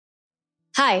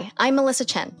Hi, I'm Melissa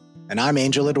Chen. And I'm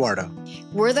Angel Eduardo.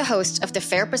 We're the hosts of the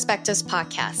Fair Perspectives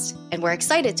podcast, and we're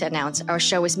excited to announce our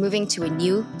show is moving to a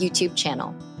new YouTube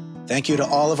channel. Thank you to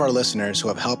all of our listeners who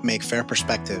have helped make Fair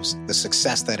Perspectives the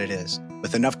success that it is,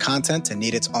 with enough content to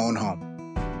need its own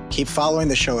home. Keep following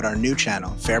the show at our new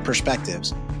channel, Fair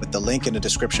Perspectives, with the link in the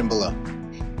description below.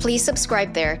 Please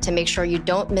subscribe there to make sure you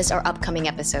don't miss our upcoming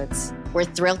episodes. We're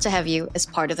thrilled to have you as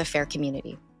part of the Fair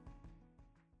community.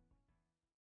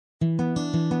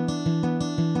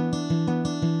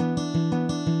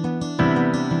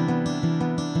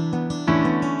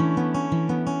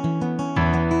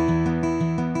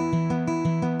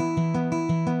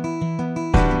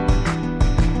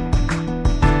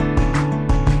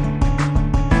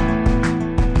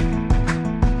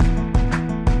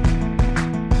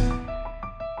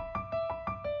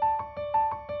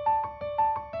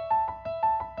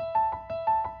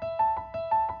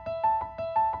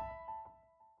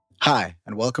 Hi,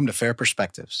 and welcome to Fair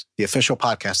Perspectives, the official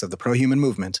podcast of the pro-human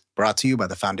movement brought to you by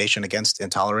the Foundation Against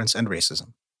Intolerance and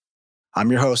Racism.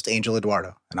 I'm your host, Angel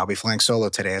Eduardo, and I'll be flying solo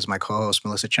today as my co-host,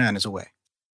 Melissa Chen, is away.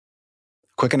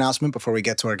 Quick announcement before we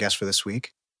get to our guest for this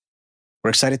week.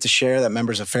 We're excited to share that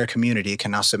members of Fair Community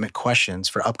can now submit questions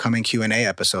for upcoming Q&A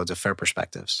episodes of Fair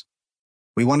Perspectives.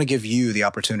 We want to give you the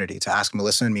opportunity to ask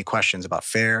Melissa and me questions about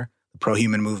Fair, the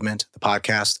pro-human movement, the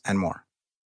podcast, and more.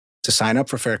 To sign up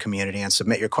for Fair Community and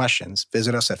submit your questions,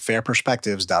 visit us at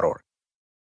fairperspectives.org.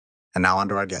 And now on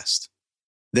to our guest.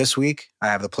 This week, I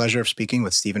have the pleasure of speaking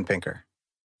with Steven Pinker.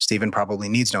 Steven probably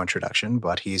needs no introduction,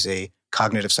 but he's a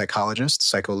cognitive psychologist,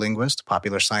 psycholinguist,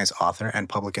 popular science author, and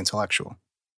public intellectual.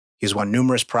 He's won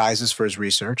numerous prizes for his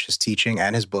research, his teaching,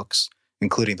 and his books,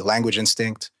 including The Language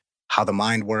Instinct, How the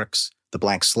Mind Works, The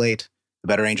Blank Slate, The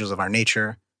Better Angels of Our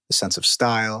Nature, The Sense of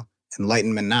Style,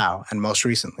 Enlightenment Now, and most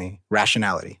recently,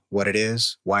 Rationality, What It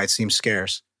Is, Why It Seems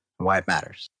Scarce, and Why It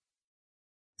Matters.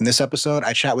 In this episode,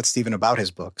 I chat with Steven about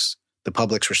his books, the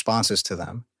public's responses to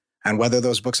them, and whether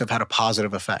those books have had a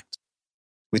positive effect.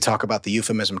 We talk about the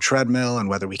euphemism treadmill and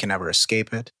whether we can ever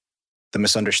escape it, the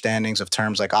misunderstandings of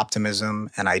terms like optimism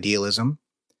and idealism,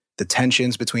 the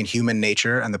tensions between human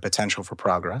nature and the potential for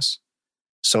progress,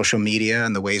 social media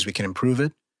and the ways we can improve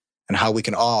it, and how we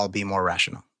can all be more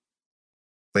rational.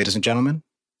 Ladies and gentlemen,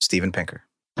 Steven Pinker.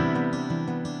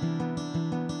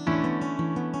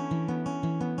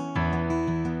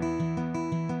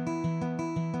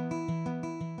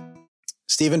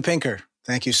 Steven Pinker,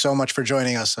 thank you so much for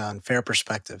joining us on Fair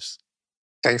Perspectives.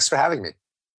 Thanks for having me.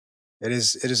 It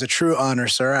is a true honor,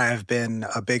 sir. I have been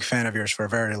a big fan of yours for a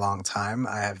very long time.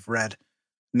 I have read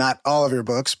not all of your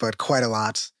books, but quite a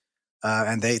lot.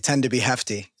 And they tend to be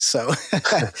hefty. So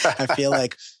I feel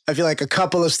like a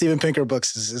couple of Steven Pinker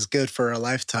books is good for a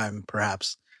lifetime,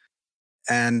 perhaps.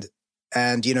 And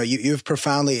you know, you've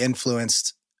profoundly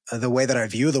influenced the way that I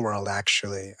view the world,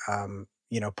 actually.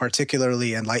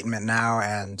 Particularly Enlightenment Now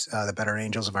and The Better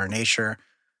Angels of Our Nature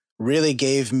really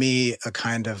gave me a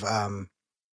kind of,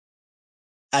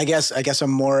 I guess a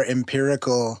more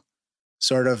empirical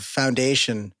sort of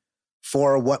foundation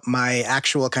for what my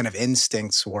actual kind of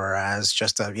instincts were as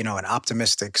just an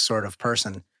optimistic sort of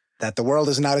person, that the world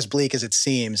is not as bleak as it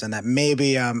seems, and that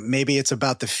maybe it's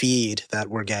about the feed that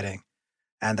we're getting,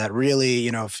 and that really,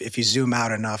 if you zoom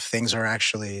out enough, things are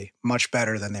actually much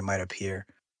better than they might appear.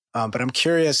 But I'm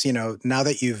curious, now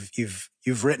that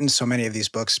you've written so many of these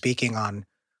books speaking on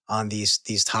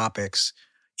these topics,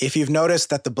 if you've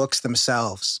noticed that the books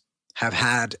themselves have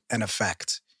had an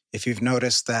effect, if you've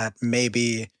noticed that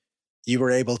maybe you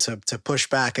were able to push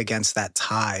back against that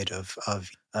tide of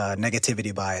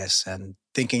negativity bias and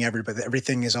thinking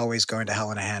everything is always going to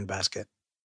hell in a handbasket.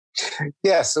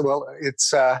 Yes, well,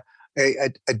 it's a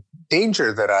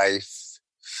danger that I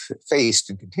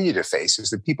faced and continue to face is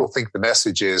that people think the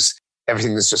message is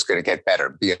everything is just going to get better.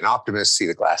 Be an optimist, see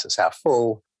the glass is half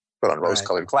full, put on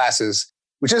rose-colored glasses,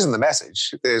 which isn't the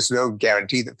message. There's no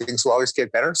guarantee that things will always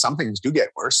get better. Some things do get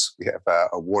worse. We have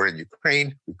a war in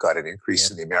Ukraine. We've got an increase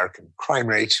in the American crime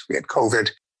rate. We had COVID.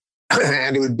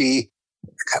 And it would be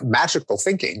magical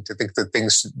thinking to think that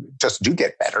things just do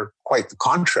get better. Quite the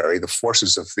contrary. The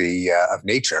forces of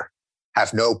nature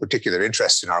have no particular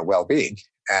interest in our well-being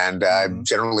and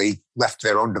generally left to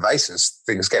their own devices.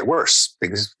 Things get worse.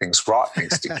 Things rot.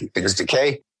 Things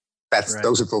decay.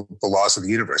 Those are the laws of the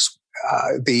universe.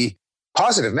 The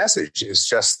positive message is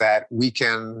just that we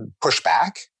can push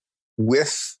back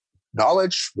with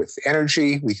knowledge, with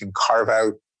energy. We can carve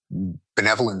out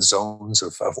benevolent zones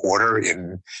of order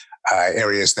in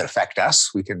areas that affect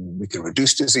us. We can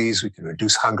reduce disease. We can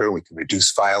reduce hunger. We can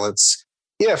reduce violence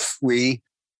if we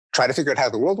try to figure out how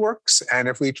the world works, and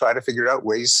if we try to figure out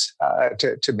ways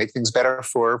to make things better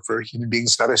for human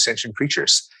beings and other sentient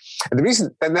creatures. And the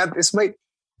reason, and that this might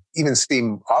even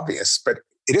seem obvious, but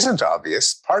it isn't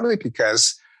obvious, partly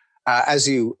because, as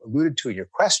you alluded to in your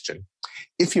question,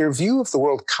 if your view of the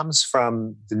world comes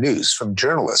from the news, from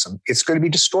journalism, it's going to be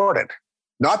distorted.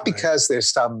 Not because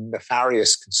there's some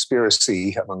nefarious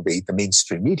conspiracy among the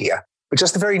mainstream media, but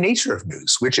just the very nature of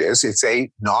news, which is it's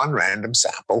a non-random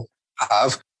sample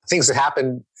of things that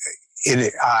happen in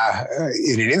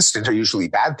an instant are usually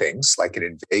bad things, like an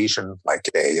invasion, like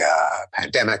a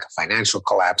pandemic, a financial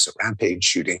collapse, a rampage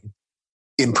shooting.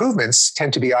 Improvements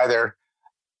tend to be either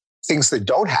things that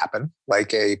don't happen,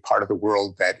 like a part of the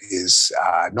world that is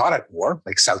not at war,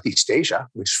 like Southeast Asia,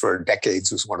 which for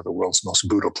decades was one of the world's most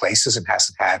brutal places and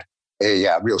hasn't had a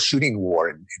real shooting war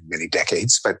in many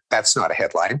decades, but that's not a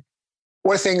headline.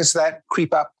 Or things that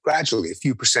creep up gradually, a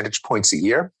few percentage points a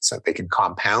year, so that they can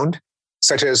compound,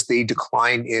 such as the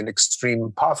decline in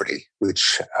extreme poverty,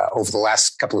 which over the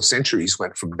last couple of centuries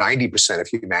went from 90% of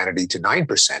humanity to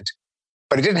 9%.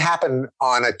 But it didn't happen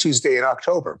on a Tuesday in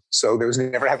October. So there was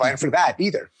never a headline for that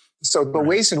either. So the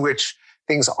ways in which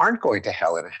things aren't going to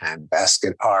hell in a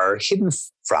handbasket are hidden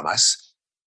from us,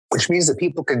 which means that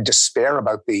people can despair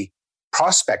about the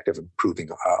prospect of improving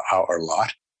our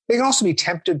lot. They can also be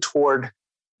tempted toward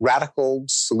radical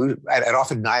solution and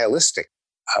often nihilistic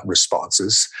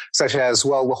responses, such as,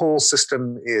 well, the whole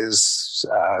system is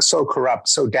so corrupt,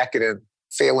 so decadent,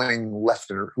 failing left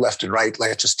and right.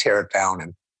 Let's just tear it down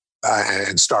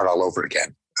and start all over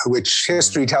again, which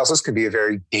history tells us can be a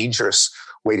very dangerous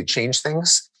way to change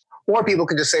things. Or people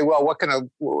can just say, well, what can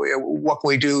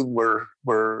we do?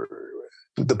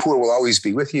 The poor will always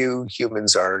be with you.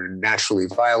 Humans are naturally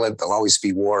violent. There'll always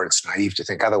be war. It's naive to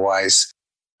think otherwise.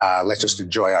 Let's just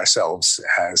enjoy ourselves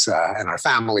and our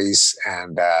families.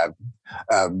 And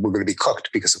we're going to be cooked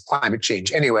because of climate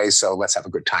change anyway. So let's have a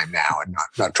good time now and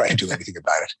not try to do anything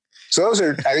about it. So those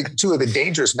are, I think, two of the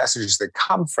dangerous messages that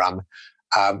come from,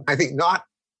 I think, not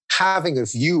having a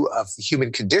view of the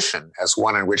human condition as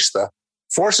one in which the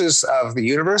forces of the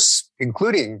universe,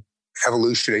 including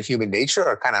evolution and human nature,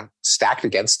 are kind of stacked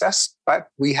against us, but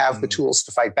we have the tools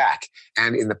to fight back.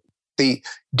 And in the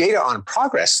data on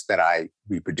progress that I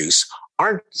reproduce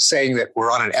aren't saying that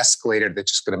we're on an escalator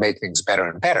that's just going to make things better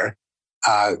and better,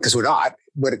 because we're not.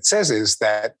 What it says is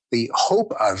that the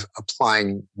hope of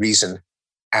applying reason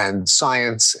and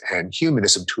science and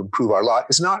humanism to improve our lot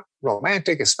is not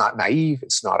romantic, it's not naive,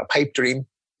 it's not a pipe dream.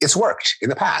 It's worked in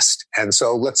the past. And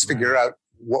so let's figure out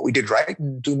what we did right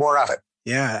and do more of it.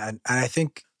 Yeah. And I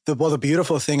think the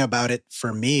beautiful thing about it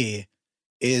for me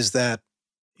is that,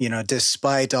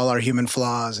 despite all our human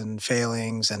flaws and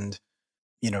failings and,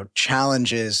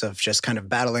 challenges of just kind of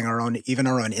battling our own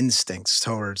instincts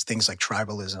towards things like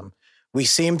tribalism, we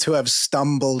seem to have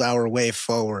stumbled our way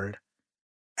forward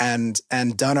and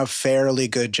done a fairly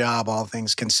good job, all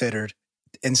things considered,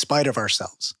 in spite of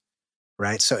ourselves,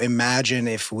 right? So imagine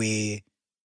if we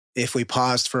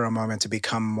paused for a moment to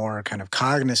become more kind of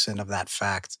cognizant of that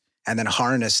fact and then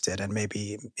harnessed it and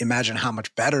maybe imagine how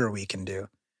much better we can do.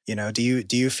 Do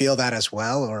you feel that as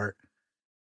well, or?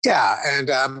 Yeah,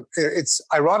 and it's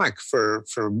ironic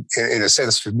in a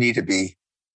sense for me to be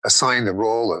assigned the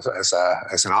role of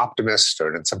as an optimist,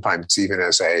 or sometimes even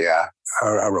as a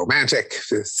romantic,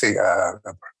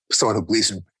 someone who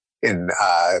believes in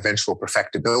eventual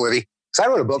perfectibility. So I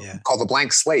wrote a book called The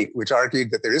Blank Slate, which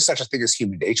argued that there is such a thing as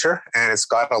human nature, and it's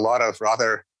got a lot of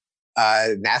rather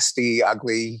nasty,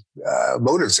 ugly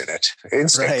motives in it,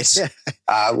 instincts,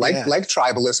 Right. like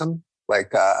tribalism,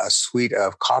 like a suite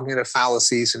of cognitive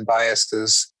fallacies and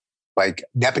biases, like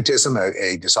nepotism,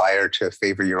 a desire to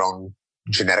favor your own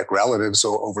genetic relatives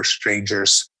over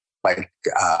strangers, like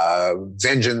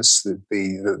vengeance,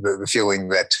 the feeling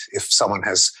that if someone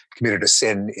has committed a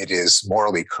sin, it is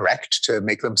morally correct to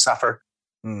make them suffer.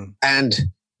 And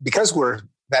because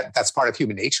that's part of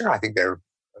human nature, I think they're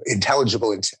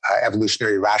intelligible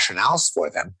evolutionary rationales for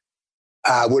them.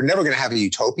 We're never going to have a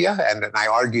utopia, and I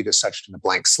argued as such in The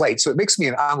Blank Slate. So it makes me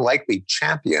an unlikely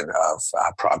champion of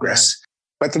progress.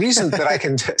 Right. But the reason that I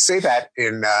can say that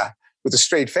with a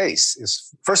straight face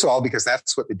is, first of all, because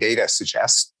that's what the data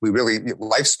suggests.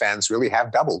 Lifespans really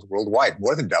have doubled worldwide,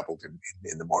 more than doubled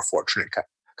in the more fortunate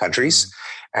countries,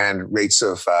 and rates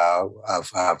of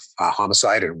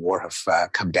homicide and war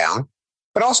have come down.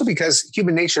 But also because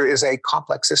human nature is a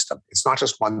complex system. It's not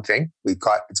just one thing.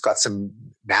 It's got some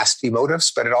nasty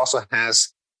motives, but it also has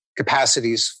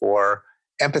capacities for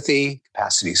empathy,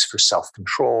 capacities for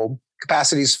self-control,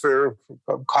 capacities for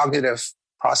cognitive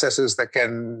processes that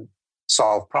can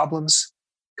solve problems,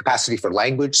 capacity for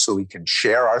language so we can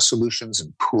share our solutions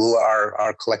and pool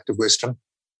our collective wisdom.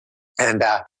 And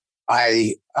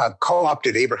I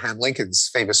co-opted Abraham Lincoln's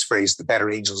famous phrase, the better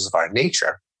angels of our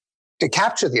nature, to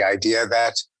capture the idea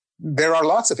that there are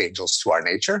lots of angels to our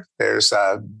nature. There's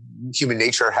human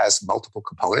nature has multiple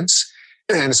components.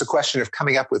 And it's a question of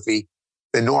coming up with the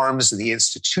norms and the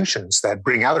institutions that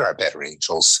bring out our better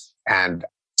angels. And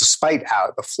despite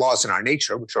the flaws in our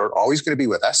nature, which are always going to be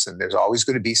with us, and there's always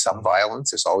going to be some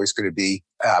violence, there's always going to be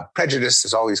prejudice,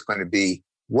 there's always going to be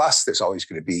lust, there's always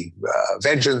going to be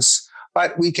vengeance,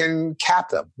 but we can cap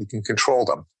them, we can control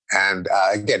them. And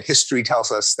again, history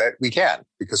tells us that we can,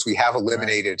 because we have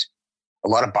eliminated a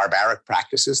lot of barbaric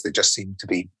practices that just seem to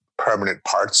be permanent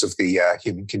parts of the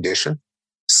human condition.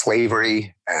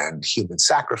 Slavery and human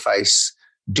sacrifice,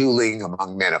 dueling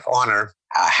among men of honor,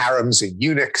 harems and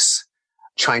eunuchs,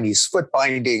 Chinese foot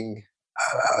binding,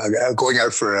 going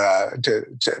out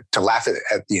to laugh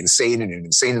at the insane in an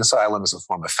insane asylum as a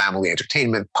form of family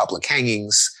entertainment, public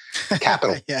hangings,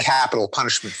 capital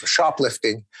punishment for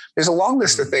shoplifting. There's a long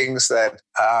list of things that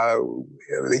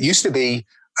used to be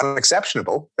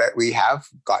unexceptionable that we have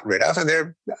gotten rid of. And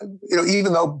they're,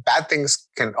 even though bad things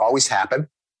can always happen,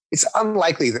 it's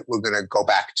unlikely that we're going to go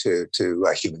back to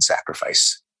human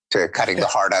sacrifice, to cutting the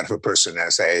heart out of a person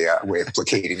as a way of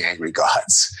placating angry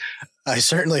gods. I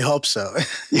certainly hope so.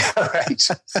 Yeah, right.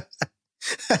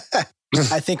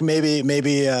 I think maybe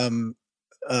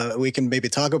we can maybe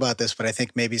talk about this, but I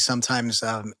think maybe sometimes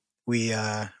we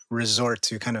resort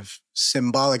to kind of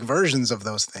symbolic versions of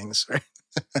those things, right?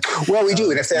 Well, we do.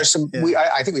 And if there's some,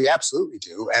 I think we absolutely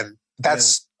do. And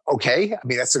that's okay. I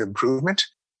mean, that's an improvement.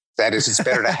 That is, it's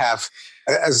better to have,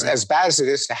 as bad as it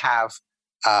is to have,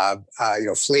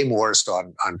 flame wars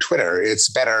on Twitter, it's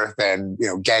better than,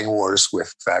 gang wars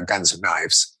with guns and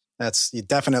knives. That's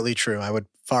definitely true. I would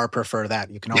far prefer that.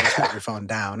 You can always put your phone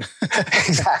down.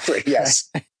 Exactly.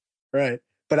 Yes. Right.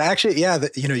 But actually,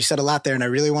 you said a lot there, and I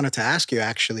really wanted to ask you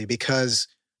actually, because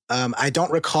I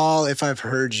don't recall if I've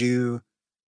heard you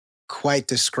quite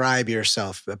describe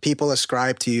yourself. People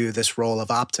ascribe to you this role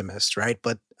of optimist, right?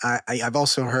 But I've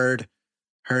also heard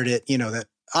it, that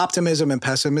optimism and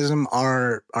pessimism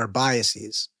are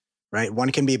biases, right?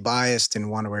 One can be biased in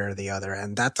one way or the other.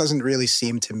 And that doesn't really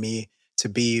seem to me to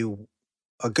be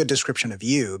a good description of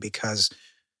you, because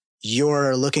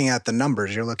you're looking at the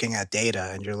numbers, you're looking at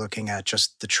data, and you're looking at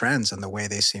just the trends and the way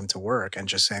they seem to work, and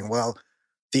just saying, well,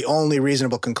 the only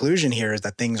reasonable conclusion here is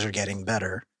that things are getting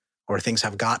better, or things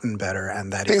have gotten better,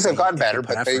 and that things have gotten better,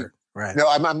 but right. No,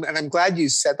 I'm glad you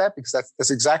said that, because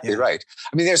that's exactly right.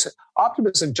 I mean, there's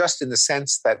optimism just in the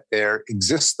sense that there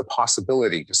exists the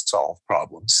possibility to solve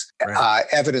problems. Right.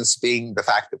 Evidence being the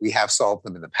fact that we have solved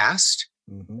them in the past.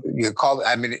 Mm-hmm.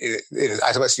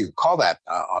 I suppose you could call that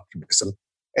optimism.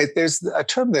 There's a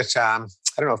term that I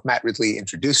don't know if Matt Ridley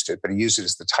introduced it, but he used it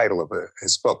as the title of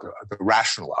his book, The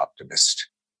Rational Optimist,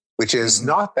 which is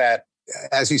not that,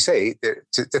 as you say,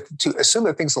 to assume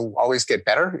that things will always get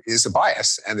better is a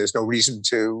bias, and there's no reason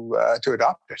to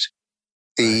adopt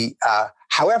it.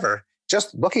 However,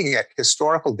 just looking at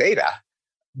historical data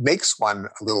makes one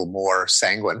a little more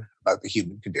sanguine about the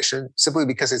human condition, simply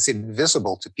because it's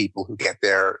invisible to people who get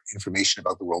their information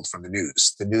about the world from the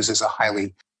news. The news is a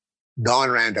highly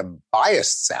non-random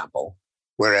biased sample,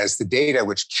 whereas the data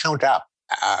which count up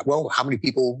how many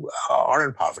people are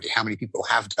in poverty? How many people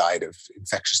have died of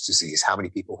infectious disease? How many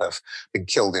people have been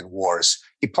killed in wars?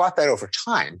 You plot that over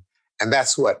time, and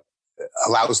that's what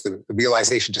allows the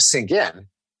realization to sink in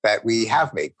that we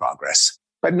have made progress.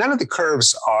 But none of the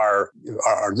curves are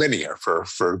linear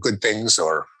for good things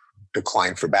or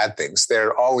decline for bad things.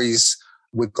 They're always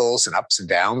wiggles and ups and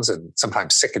downs, and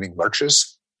sometimes sickening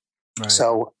lurches. Right.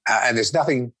 So, and there's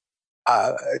nothing,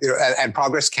 and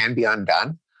progress can be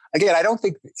undone. Again, I don't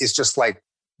think it's just like,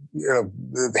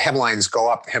 the hemlines go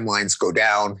up, the hemlines go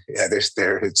down.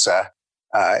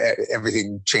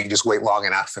 Everything changes wait long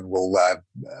enough, and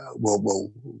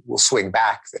we'll swing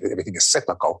back. That everything is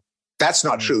cyclical. That's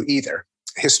not true either.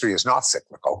 History is not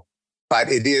cyclical, but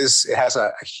it has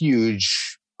a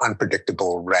huge,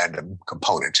 unpredictable, random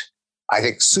component. I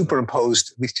think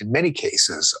superimposed, at least in many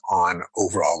cases, on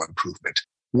overall improvement.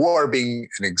 War being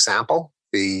an example,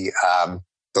 though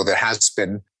there has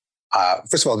been.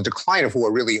 First of all, the decline of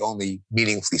war really only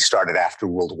meaningfully started after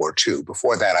World War II.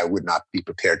 Before that, I would not be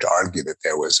prepared to argue that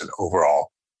there was an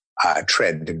overall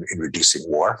trend in reducing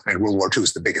war. And World War II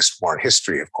is the biggest war in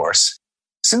history, of course.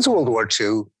 Since World War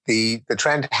II, the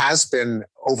trend has been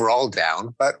overall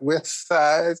down, but with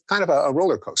kind of a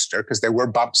roller coaster, because there were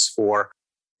bumps for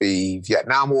the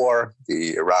Vietnam War,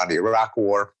 the Iran-Iraq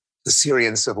War, the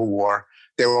Syrian Civil War.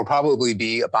 There will probably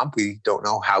be a bump. We don't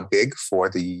know how big for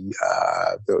the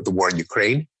war in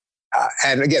Ukraine.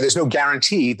 And again, there's no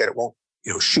guarantee that it won't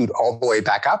shoot all the way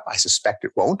back up. I suspect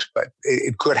it won't, but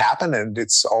it could happen. And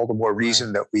it's all the more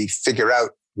reason that we figure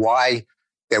out why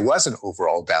there was an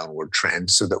overall downward trend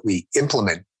so that we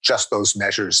implement just those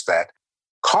measures that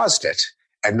caused it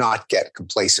and not get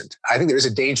complacent. I think there is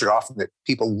a danger often that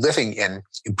people living in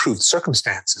improved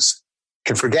circumstances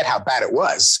can forget how bad it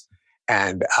was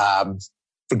and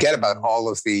forget about all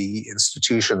of the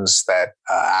institutions that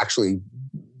actually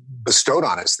bestowed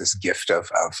on us this gift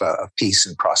of peace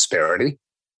and prosperity.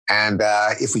 And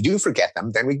if we do forget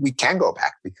them, then we can go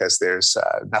back because there's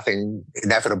nothing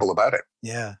inevitable about it.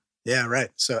 Yeah, right.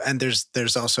 So, and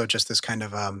there's also just this kind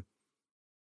of,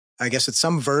 I guess it's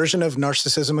some version of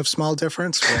narcissism of small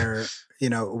difference where,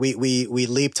 we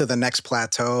leap to the next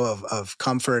plateau of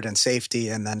comfort and safety.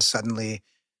 And then suddenly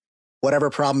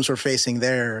whatever problems we're facing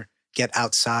there get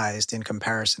outsized in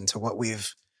comparison to what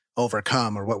we've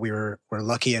overcome or what we're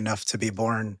lucky enough to be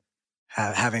born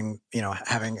having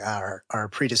our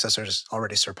predecessors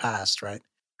already surpassed, right?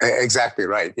 Exactly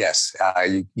right. Yes,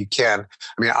 you can.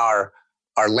 I mean, our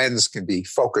lens can be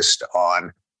focused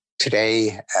on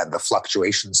today and the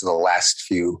fluctuations of the last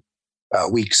few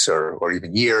weeks or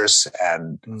even years,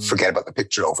 and forget about the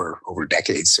picture over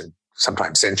decades and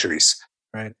sometimes centuries.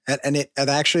 Right, and it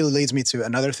actually leads me to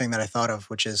another thing that I thought of,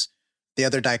 which is the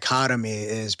other dichotomy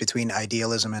is between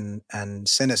idealism and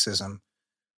cynicism,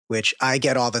 which I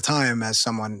get all the time as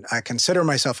someone. I consider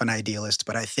myself an idealist,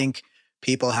 but I think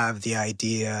people have the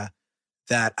idea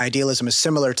that idealism is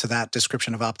similar to that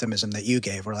description of optimism that you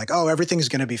gave. We're like, oh, everything's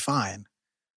going to be fine,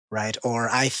 right? Or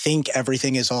I think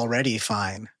everything is already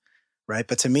fine, right?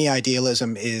 But to me,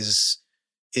 idealism is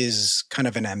kind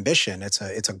of an ambition. It's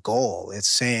a goal. It's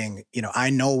saying, I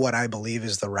know what I believe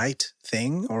is the right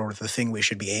thing or the thing we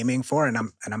should be aiming for, and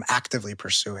I'm actively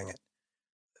pursuing it.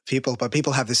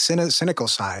 People have this cynical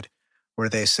side where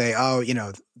they say, oh,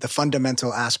 the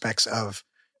fundamental aspects of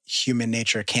human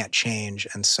nature can't change,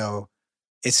 and so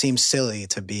it seems silly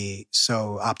to be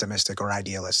so optimistic or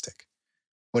idealistic.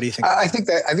 What do you think? I think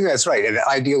that's right. And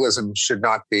idealism should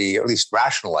not be, or at least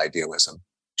rational idealism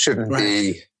shouldn't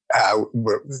be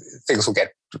where things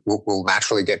will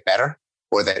naturally get better,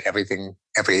 or that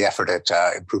every effort at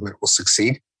improvement will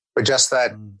succeed, but just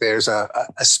that there's a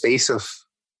space of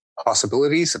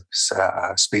possibilities,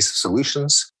 a space of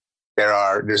solutions.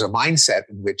 There's a mindset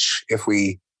in which if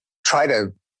we try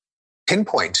to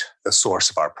pinpoint the source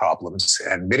of our problems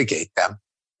and mitigate them,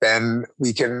 then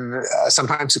we can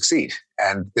sometimes succeed.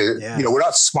 And we're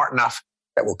not smart enough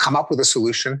that we'll come up with a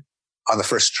solution on the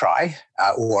first try,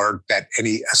 or that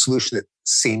a solution that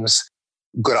seems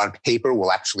good on paper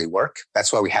will actually work.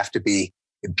 That's why we have to be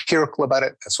empirical about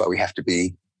it. That's why we have to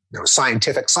be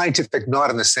scientific, not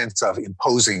in the sense of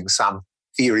imposing some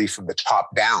theory from the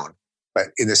top down, but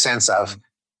in the sense of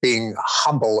being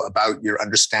humble about your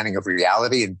understanding of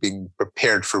reality and being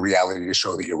prepared for reality to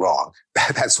show that you're wrong.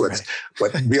 That's what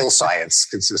real science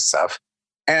consists of.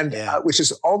 And which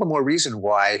is all the more reason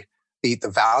why the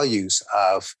values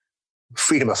of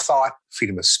freedom of thought,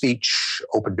 freedom of speech,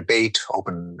 open debate,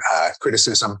 open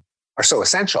criticism are so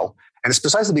essential. And it's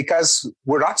precisely because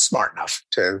we're not smart enough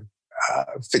to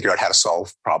figure out how to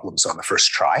solve problems on the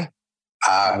first try.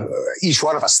 Each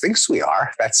one of us thinks we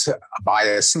are. That's a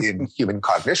bias in human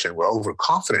cognition. We're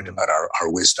overconfident about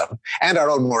our wisdom and our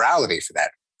own morality, for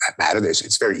that matter.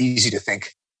 It's very easy to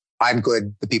think, I'm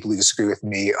good, the people who disagree with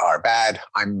me are bad.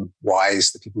 I'm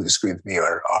wise, the people who disagree with me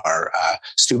are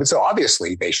stupid. So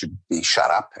obviously they should be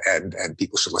shut up and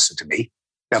people should listen to me.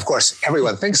 Now, of course,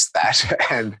 everyone thinks that.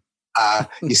 And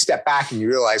you step back and you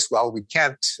realize, well, we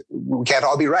can't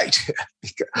all be right.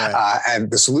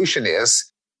 And the solution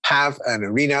is have an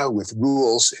arena with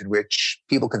rules in which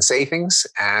people can say things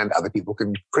and other people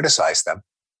can criticize them.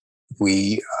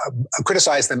 We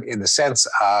criticize them in the sense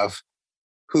of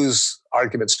whose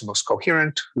arguments are most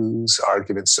coherent, whose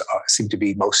arguments seem to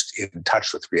be most in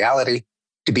touch with reality,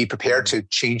 to be prepared to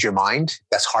change your mind.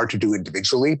 That's hard to do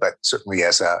individually, but certainly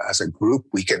as a group,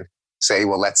 we can say,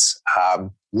 well, let's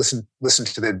listen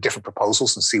to the different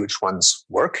proposals and see which ones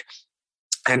work.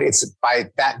 And it's by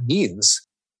that means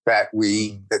that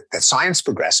that science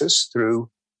progresses through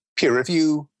peer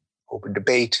review, open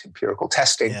debate, empirical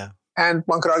testing. Yeah. And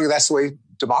one could argue that's the way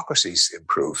democracies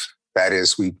improve. That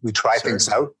is, we try things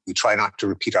out. We try not to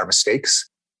repeat our mistakes.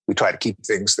 We try to keep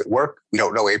things that work. We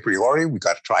don't know a priori. We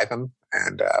got to try them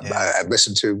and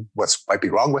listen to what might be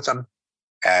wrong with them,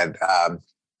 and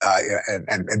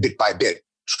bit by bit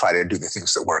try to do the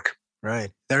things that work.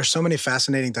 Right. There are so many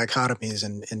fascinating dichotomies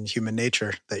in human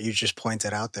nature that you just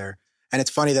pointed out there. And it's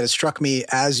funny that it struck me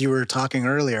as you were talking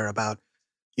earlier about,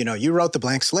 you wrote The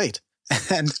Blank Slate,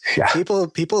 and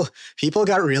people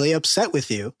got really upset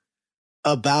with you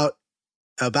about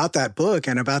that book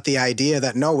and about the idea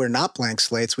that, no, we're not blank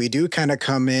slates. We do kind of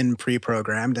come in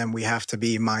pre-programmed, and we have to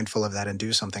be mindful of that and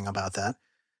do something about that.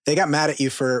 They got mad at you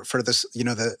for this,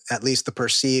 at least the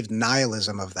perceived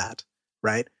nihilism of that,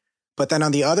 right? But then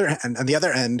on the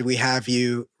other end, we have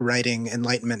you writing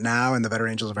Enlightenment Now and The Better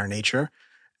Angels of Our Nature,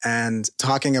 and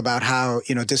talking about how,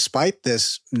 despite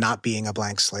this not being a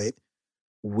blank slate,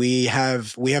 we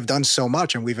have done so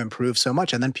much and we've improved so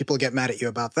much. And then people get mad at you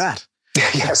about that.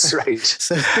 Yes, right.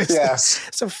 So yes.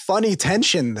 It's a funny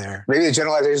tension there. Maybe the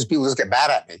generalization people just get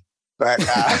mad at me. But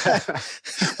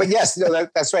but yes,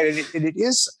 that's right. And it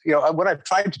is, what I've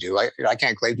tried to do, I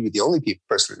can't claim to be the only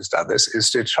person who's done this,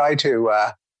 is to try to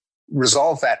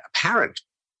resolve that apparent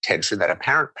tension, that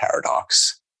apparent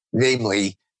paradox,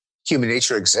 namely human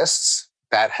nature exists.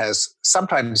 That has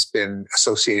sometimes been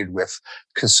associated with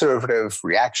conservative,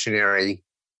 reactionary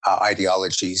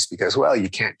ideologies because, well, you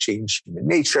can't change human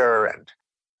nature, and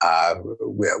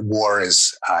war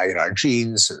is in our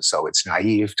genes, and so it's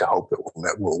naive to hope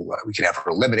that we can ever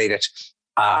eliminate it.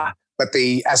 But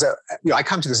I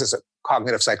come to this as a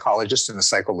cognitive psychologist and a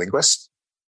psycholinguist.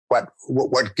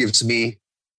 What gives me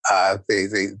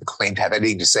the claim to have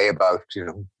anything to say about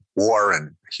war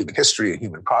and human history and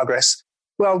human progress?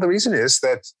 Well, the reason is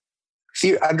that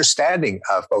the understanding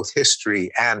of both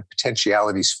history and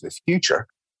potentialities for the future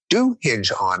do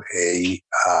hinge on a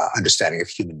understanding of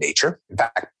human nature. In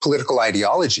fact, political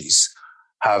ideologies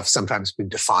have sometimes been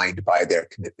defined by their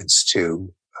commitments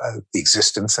to the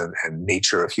existence and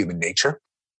nature of human nature.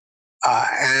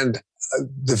 And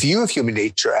the view of human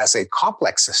nature as a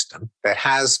complex system that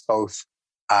has both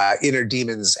inner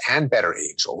demons and better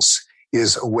angels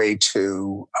is a way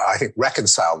to, I think,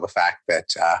 reconcile the fact that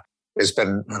there's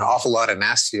been an awful lot of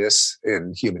nastiness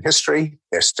in human history.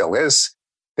 There still is.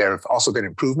 There have also been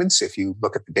improvements. If you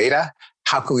look at the data,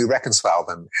 how can we reconcile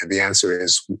them? And the answer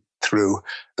is through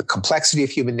the complexity of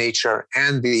human nature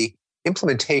and the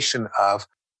implementation of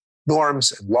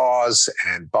norms and laws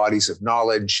and bodies of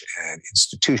knowledge and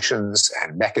institutions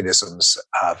and mechanisms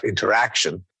of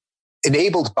interaction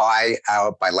enabled by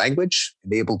language,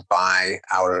 enabled by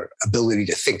our ability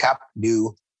to think up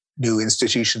new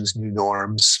institutions, new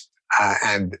norms,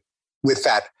 and with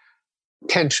that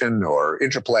tension or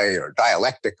interplay or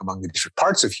dialectic among the different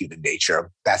parts of human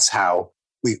nature, that's how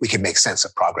we can make sense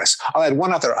of progress. I'll add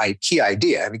one other key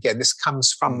idea, and again, this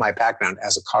comes from my background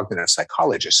as a cognitive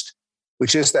psychologist,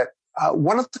 which is that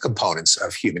one of the components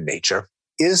of human nature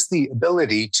is the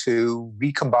ability to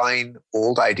recombine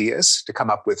old ideas to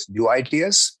come up with new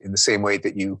ideas in the same way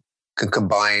that you can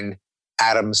combine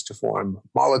atoms to form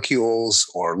molecules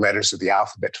or letters of the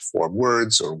alphabet to form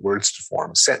words or words to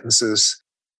form sentences.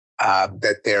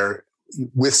 That there,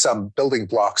 with some building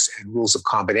blocks and rules of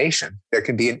combination, there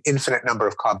can be an infinite number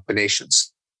of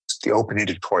combinations. It's the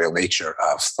open-ended combinatorial nature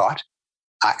of thought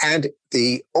and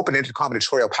the open-ended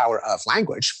combinatorial power of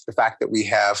language, the fact that we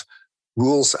have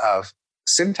rules of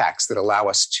syntax that allow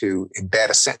us to embed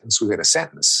a sentence within a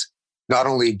sentence. Not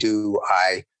only do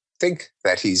I think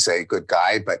that he's a good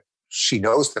guy, but she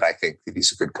knows that I think that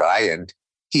he's a good guy, and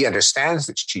he understands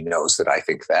that she knows that I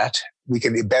think that. We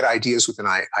can embed ideas within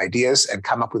ideas and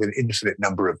come up with an infinite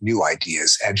number of new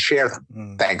ideas and share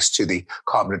them, thanks to the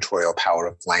combinatorial power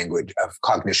of language, of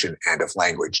cognition, and of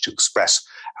language to express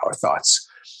our thoughts.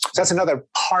 So that's another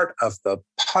part of the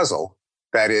puzzle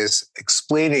that is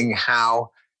explaining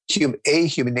how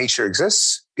human nature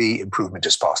exists, B, improvement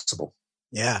is possible.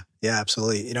 Yeah,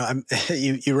 absolutely.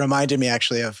 You reminded me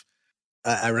actually of,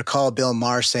 I recall Bill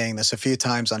Maher saying this a few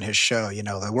times on his show,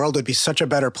 the world would be such a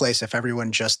better place if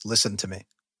everyone just listened to me,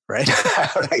 right?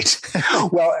 Right.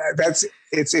 Well,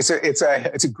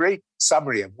 it's a great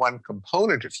summary of one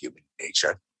component of human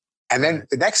nature. And then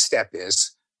the next step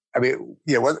is,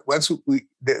 once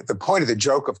the point of the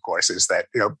joke, of course, is that,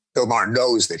 Bill Maher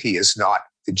knows that he is not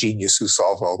the genius who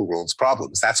solved all the world's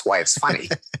problems. That's why it's funny.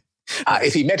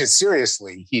 If he meant it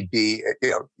seriously, he'd be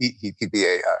a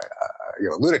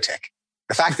lunatic.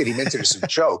 The fact that he meant it as a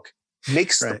joke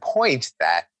makes the point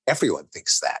that everyone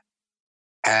thinks that.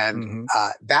 And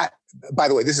that, by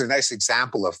the way, this is a nice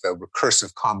example of the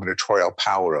recursive combinatorial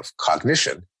power of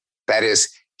cognition. That is,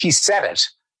 he said it,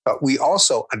 but we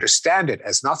also understand it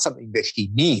as not something that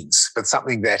he means, but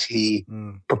something that he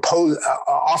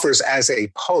offers as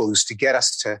a pose to get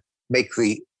us to make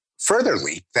the further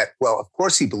leap that, well, of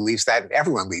course he believes that, and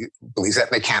everyone believes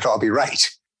that, and they can't all be right.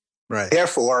 Right.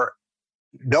 Therefore,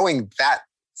 knowing that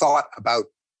thought about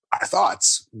our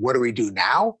thoughts, what do we do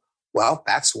now? Well,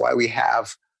 that's why we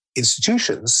have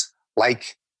institutions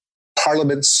like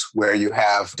parliaments where you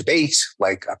have debate,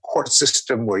 like a court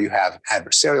system where you have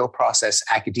adversarial process,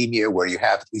 academia where you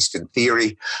have, at least in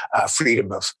theory,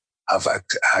 freedom of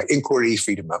inquiry,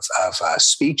 freedom of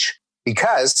speech.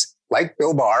 Because, like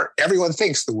Bill Barr, everyone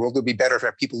thinks the world would be better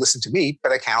if people listen to me,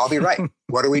 but I can't all be right.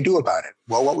 What do we do about it?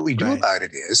 Well, what we do about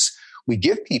it is we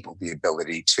give people the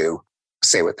ability to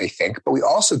say what they think, but we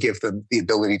also give them the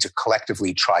ability to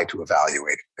collectively try to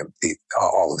evaluate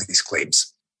all of these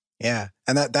claims. Yeah.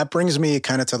 And that brings me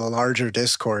kind of to the larger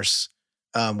discourse,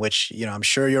 which, I'm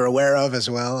sure you're aware of as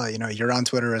well. You're on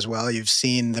Twitter as well. You've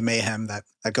seen the mayhem that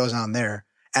goes on there.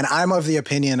 And I'm of the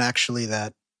opinion actually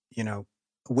that,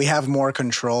 we have more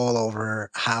control over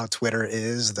how Twitter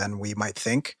is than we might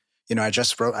think. I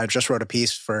just wrote a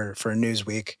piece for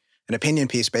Newsweek, an opinion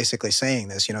piece basically saying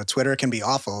this, Twitter can be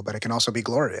awful, but it can also be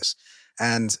glorious.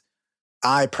 And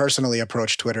I personally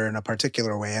approach Twitter in a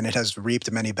particular way, and it has reaped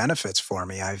many benefits for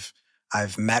me. I've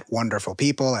met wonderful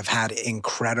people. I've had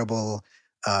incredible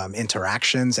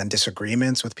interactions and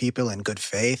disagreements with people in good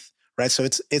faith, right? So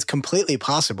it's completely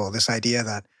possible. This idea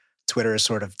that Twitter is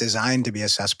sort of designed to be a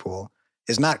cesspool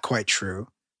is not quite true.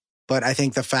 But I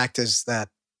think the fact is that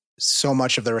so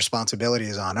much of the responsibility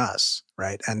is on us,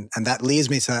 right? And that leads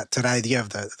me to the idea of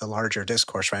the larger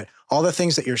discourse, right? All the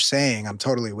things that you're saying, I'm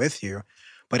totally with you.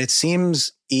 But it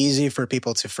seems easy for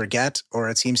people to forget, or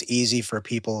it seems easy for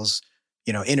people's,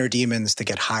 inner demons to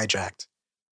get hijacked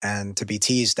and to be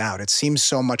teased out. It seems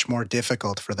so much more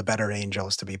difficult for the better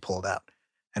angels to be pulled out.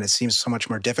 And it seems so much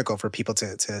more difficult for people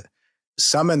to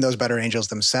summon those better angels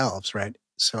themselves, right?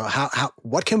 So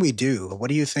what can we do? What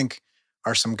do you think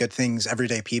are some good things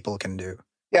everyday people can do?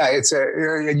 Yeah,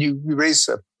 and you raise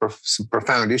some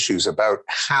profound issues about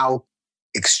how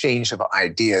exchange of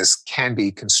ideas can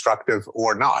be constructive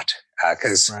or not.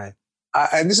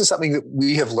 And this is something that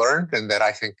we have learned, and that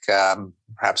I think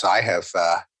perhaps I have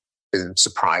been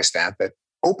surprised at, that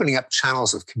opening up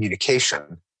channels of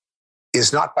communication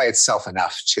is not by itself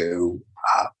enough to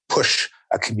push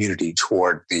a community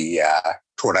toward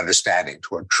toward understanding,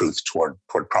 toward truth, toward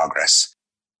progress.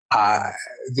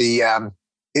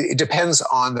 It depends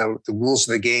on the rules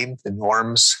of the game, the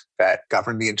norms that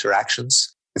govern the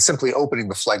interactions. It's simply opening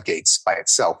the floodgates by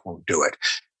itself won't do it.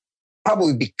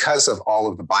 Probably because of all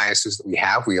of the biases that we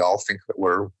have, we all think that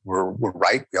we're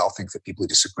right. We all think that people who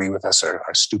disagree with us are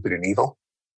stupid and evil.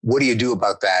 What do you do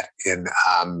about that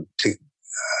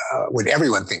when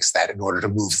everyone thinks that, in order to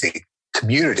move the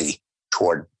community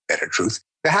toward better truth?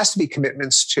 There has to be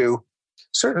commitments to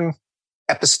certain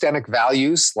epistemic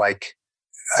values, like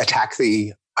attack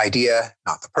the idea,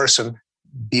 not the person,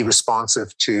 be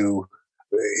responsive to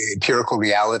empirical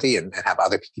reality, and have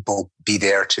other people be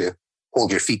there to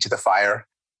hold your feet to the fire.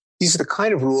 These are the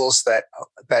kind of rules that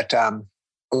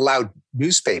allowed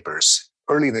newspapers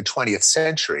early in the 20th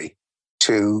century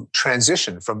to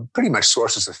transition from pretty much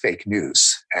sources of fake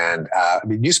news. And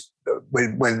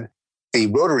when the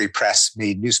rotary press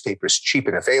made newspapers cheap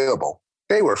and available,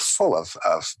 they were full of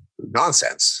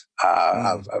nonsense,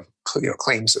 of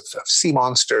claims of sea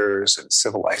monsters and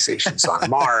civilizations on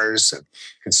Mars and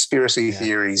conspiracy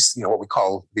theories, what we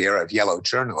call the era of yellow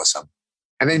journalism.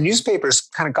 And then newspapers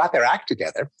kind of got their act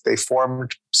together. They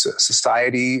formed a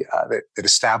society that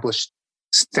established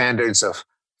standards of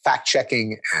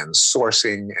fact-checking and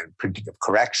sourcing and printing of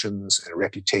corrections, and a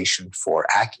reputation for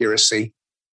accuracy.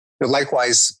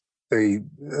 Likewise, the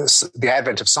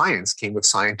advent of science came with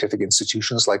scientific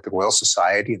institutions like the Royal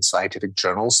Society and scientific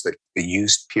journals that they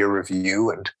used peer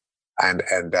review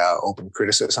and open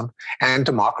criticism, and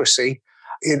democracy.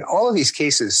 In all of these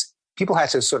cases, people had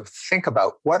to sort of think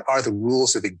about what are the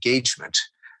rules of engagement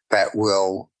that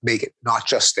will make it not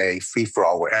just a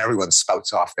free-for-all where everyone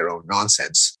spouts off their own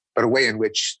nonsense, but a way in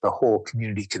which the whole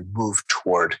community can move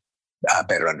toward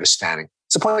better understanding.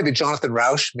 It's a point that Jonathan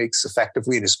Rauch makes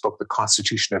effectively in his book, The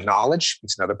Constitution of Knowledge.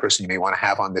 He's another person you may want to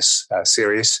have on this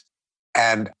series.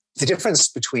 And the difference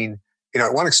between,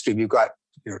 at one extreme, you've got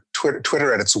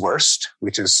Twitter at its worst,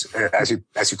 which is, as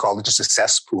you call it, just a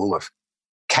cesspool of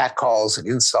catcalls and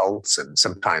insults and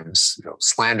sometimes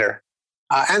slander.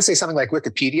 And say something like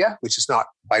Wikipedia, which is not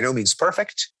by no means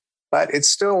perfect, but it's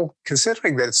still,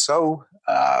 considering that it's so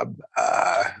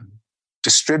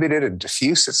distributed and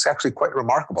diffuse, it's actually quite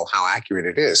remarkable how accurate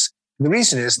it is. And the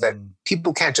reason is that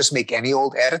people can't just make any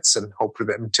old edits and hope for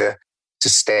them to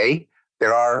stay.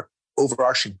 There are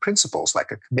overarching principles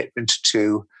like a commitment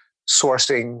to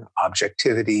sourcing,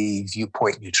 objectivity,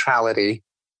 viewpoint neutrality.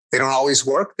 They don't always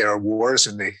work. There are wars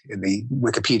in the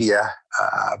Wikipedia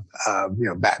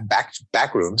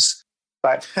back rooms.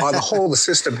 But on the whole, the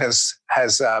system has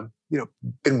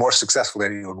been more successful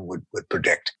than anyone would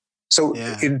predict. So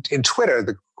Yeah. in Twitter,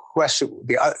 the question,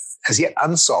 the as yet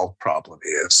unsolved problem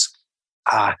is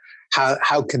are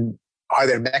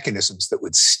there mechanisms that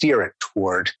would steer it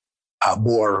toward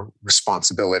more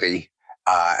responsibility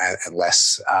and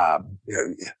less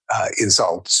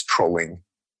insults, trolling,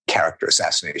 character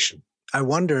assassination? I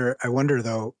wonder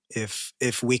though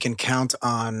if we can count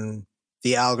on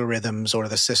the algorithms or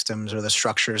the systems or the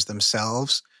structures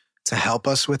themselves to help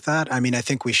us with that. I mean, I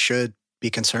think we should be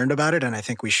concerned about it, and I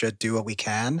think we should do what we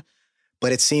can.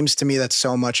 But it seems to me that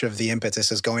so much of the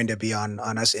impetus is going to be on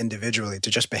us individually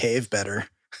to just behave better.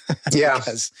 Yeah.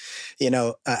 Because,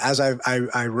 as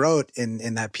I wrote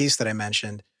in that piece that I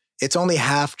mentioned, it's only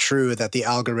half true that the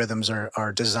algorithms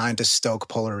are designed to stoke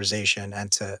polarization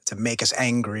and to make us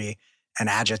angry and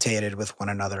agitated with one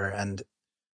another and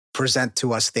present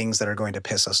to us things that are going to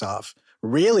piss us off.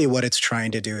 Really, what it's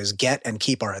trying to do is get and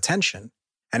keep our attention.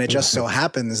 And it just so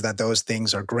happens that those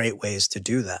things are great ways to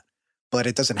do that. But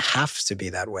it doesn't have to be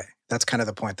that way. That's kind of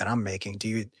the point that I'm making.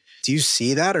 Do you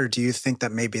see that, or do you think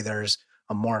that maybe there's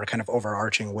a more kind of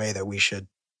overarching way that we should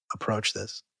approach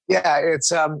this? Yeah,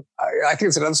 it's. I think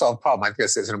it's an unsolved problem. I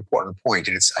guess it's an important point,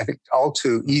 and it's, I think, all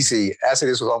too easy, as it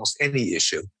is with almost any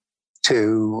issue,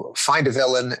 to find a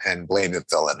villain and blame the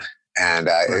villain. And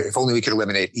if only we could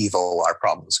eliminate evil, our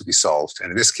problems would be solved.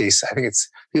 And in this case, I think it's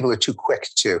people are too quick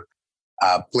to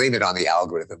blame it on the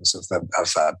algorithms of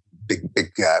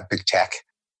big tech,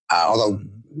 although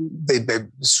they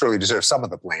surely deserve some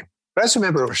of the blame. But I just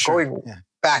remember going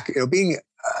back, being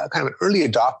kind of an early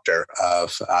adopter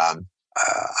of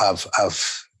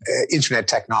internet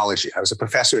technology. I was a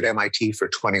professor at MIT for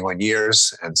 21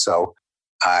 years, and so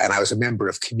and I was a member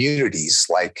of communities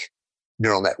like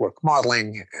neural network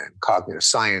modeling and cognitive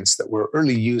science that were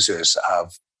early users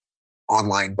of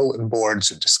online bulletin boards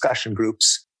and discussion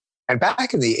groups. And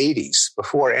back in the 80s,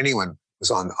 before anyone was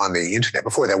on the internet,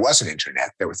 before there was an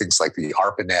internet, there were things like the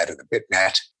ARPANET and the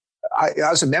BitNet.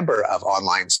 I was a member of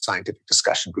online scientific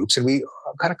discussion groups, and we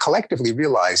kind of collectively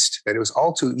realized that it was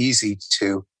all too easy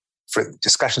for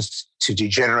discussions to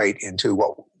degenerate into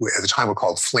what at the time were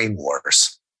called flame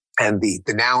wars. And the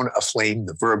noun aflame,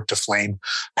 the verb to flame,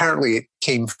 apparently it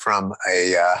came from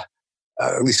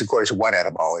at least according to one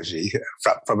etymology,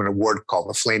 from an award called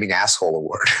the Flaming Asshole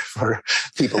Award for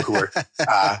people who were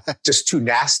just too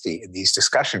nasty in these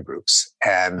discussion groups,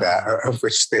 and of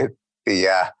which the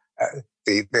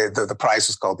prize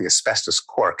was called the asbestos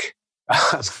cork.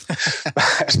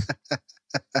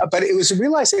 But it was a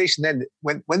realization then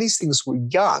when these things were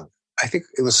young, I think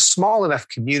it was a small enough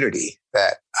community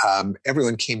that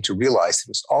everyone came to realize it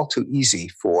was all too easy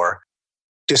for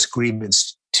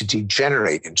disagreements to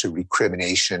degenerate into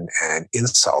recrimination and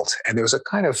insult. And there was a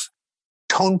kind of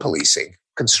tone policing,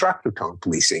 constructive tone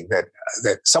policing, that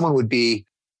someone would be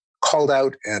called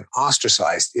out and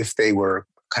ostracized if they were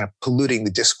kind of polluting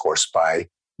the discourse by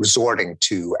resorting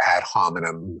to ad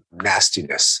hominem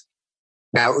nastiness.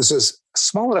 Now, it was a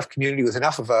small enough community with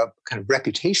enough of a kind of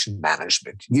reputation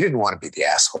management. You didn't want to be the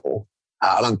asshole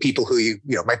among people who you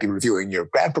might be reviewing your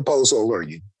grant proposal or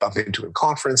you bump into in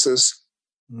conferences.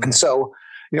 And so,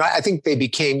 I think they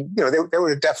became, there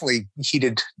were definitely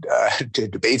heated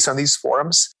debates on these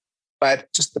forums, but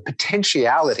just the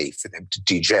potentiality for them to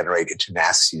degenerate into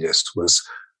nastiness was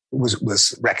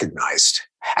recognized.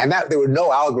 And that there were no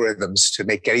algorithms to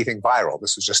make anything viral.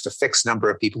 This was just a fixed number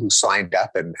of people who signed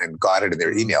up and got it in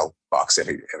their email box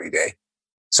every day.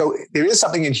 So there is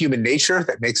something in human nature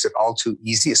that makes it all too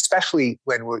easy, especially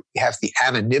when we have the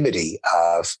anonymity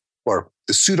or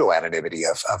the pseudo-anonymity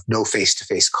of no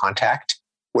face-to-face contact,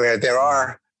 where there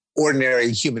are ordinary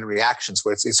human reactions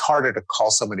where it's harder to call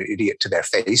someone an idiot to their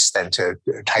face than to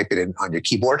type it in on your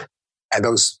keyboard. And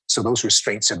those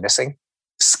restraints are missing.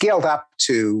 Scaled up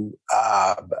to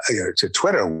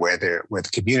Twitter, where the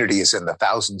community is in the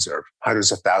thousands or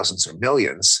hundreds of thousands or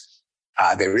millions,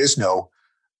 there is no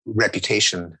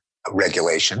reputation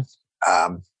regulation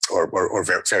or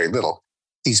very, very little.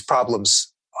 These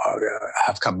problems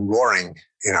have come roaring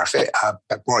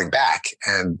roaring back,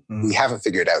 and we haven't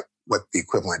figured out what the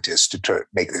equivalent is to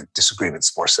make the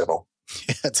disagreements more civil.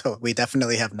 Yeah, so we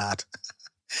definitely have not.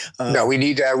 No, we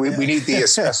need the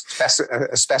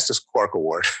asbestos cork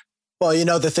award.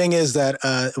 Well, the thing is that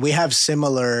we have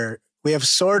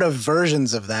sort of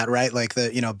versions of that, right? Like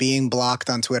being blocked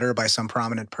on Twitter by some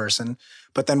prominent person,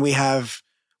 but then we have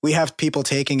people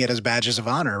taking it as badges of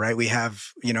honor, right? We have,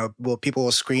 people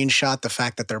will screenshot the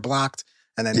fact that they're blocked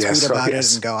and then tweet about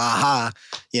it and go, aha,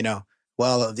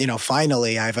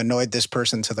 finally I've annoyed this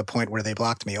person to the point where they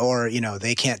blocked me, or,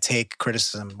 they can't take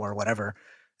criticism or whatever.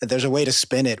 There's a way to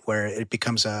spin it where it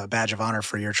becomes a badge of honor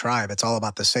for your tribe. It's all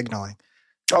about the signaling.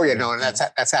 Oh yeah, no, and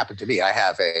that's happened to me. I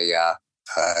have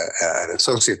an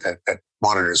associate that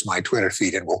monitors my Twitter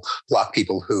feed and will block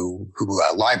people who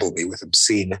libel me with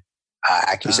obscene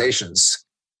accusations,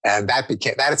 and that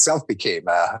itself became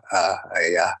a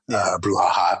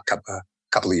brouhaha a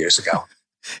couple of years ago.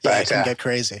 Yeah, it can get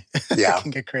crazy. Yeah, it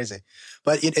can get crazy.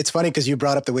 But it's funny because you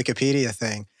brought up the Wikipedia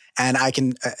thing, and I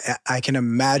can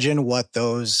imagine what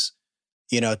those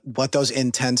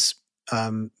intense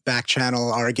back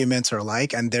channel arguments are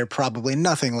like, and they're probably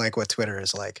nothing like what Twitter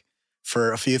is like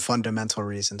for a few fundamental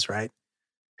reasons, right?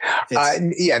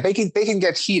 Yeah, they can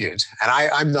get heated, and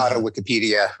I'm not a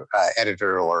Wikipedia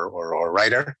editor or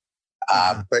writer,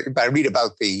 but I read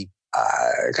about the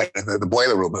kind of the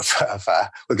boiler room of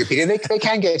Wikipedia. They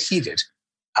can get heated,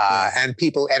 and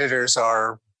editors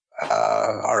are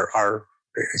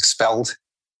expelled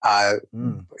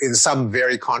in some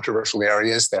very controversial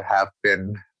areas. There have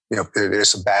been, there's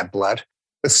some bad blood,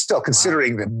 but still,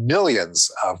 considering the millions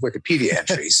of Wikipedia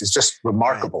entries, is just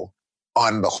remarkable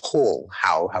on the whole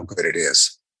how good it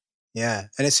is. Yeah,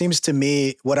 and it seems to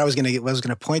me what I was going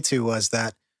to point to was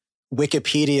that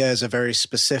Wikipedia is a very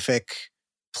specific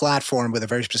platform with a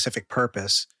very specific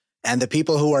purpose, and the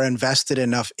people who are invested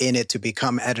enough in it to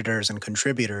become editors and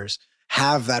contributors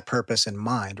have that purpose in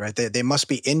mind, right? They must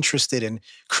be interested in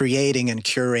creating and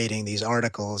curating these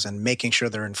articles and making sure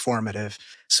they're informative.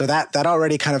 So that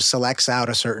already kind of selects out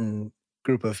a certain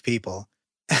group of people.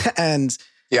 And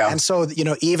so,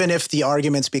 even if the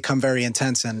arguments become very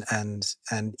intense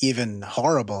and even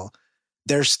horrible,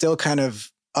 they're still kind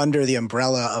of under the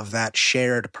umbrella of that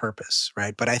shared purpose,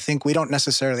 right? But I think we don't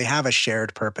necessarily have a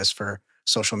shared purpose for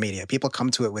social media. People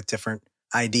come to it with different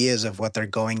ideas of what they're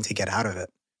going to get out of it.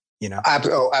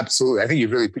 Oh, absolutely. I think you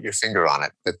really put your finger on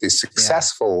it, that the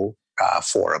successful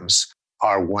forums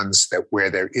are ones where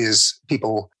there is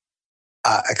people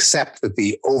accept that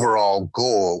the overall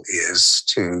goal is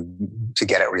to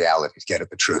get at reality, to get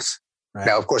at the truth. Right.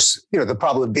 Now, of course, the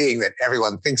problem being that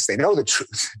everyone thinks they know the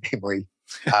truth, namely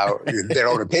their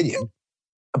own opinion.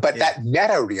 But that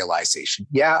meta realization,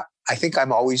 I think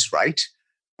I'm always right,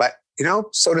 but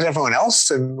so does everyone else,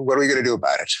 and what are we going to do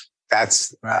about it?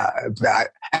 That's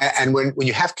that. And when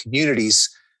you have communities,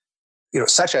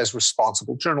 such as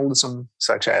responsible journalism,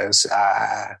 such as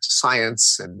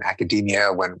science and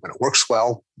academia, when it works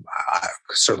well,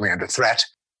 certainly under threat,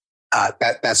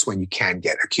 that's when you can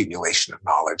get accumulation of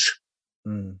knowledge.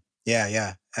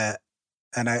 Yeah.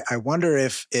 And I wonder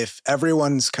if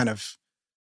everyone's kind of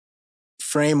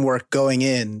framework going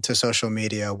into social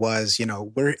media was,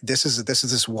 this is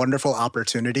this wonderful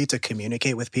opportunity to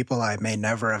communicate with people I may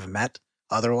never have met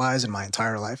otherwise in my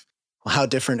entire life. Well, how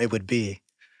different it would be.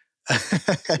 That's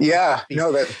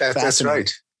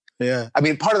right. Yeah. I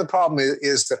mean, part of the problem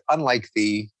is that unlike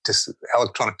the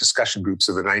electronic discussion groups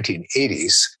of the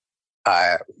 1980s,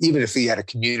 even if you had a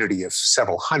community of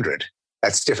several hundred,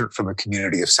 that's different from a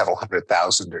community of several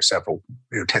 100,000 or several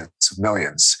tens of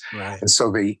millions. Right. And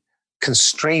so the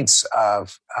constraints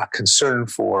of concern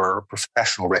for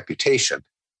professional reputation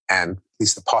and at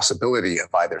least the possibility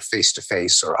of either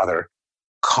face-to-face or other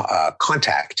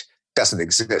contact doesn't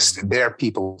exist. And there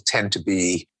people tend to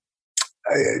be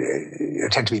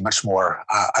much more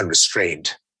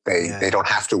unrestrained. They don't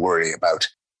have to worry about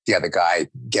the other guy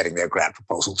getting their grant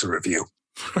proposal to review.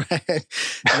 Right.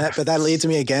 But that leads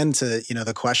me again to,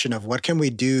 the question of what can we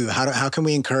do? How can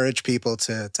we encourage people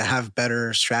to have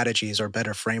better strategies or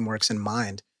better frameworks in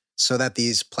mind so that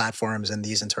these platforms and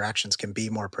these interactions can be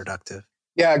more productive?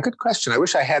 Yeah, good question. I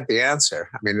wish I had the answer.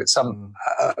 I mean, it's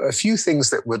a few things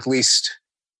that would at least,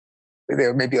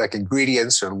 there may be like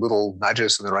ingredients or little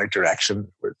nudges in the right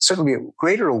direction. Certainly a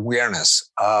greater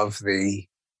awareness of the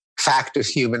fact of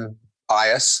human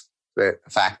bias, the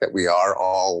fact that we are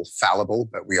all fallible,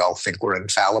 that we all think we're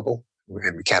infallible,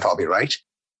 and we can't all be right.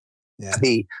 Yeah.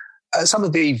 Some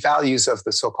of the values of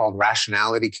the so-called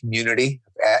rationality community,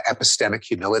 epistemic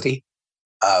humility,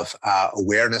 of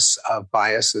awareness of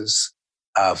biases,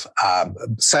 of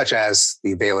such as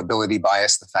the availability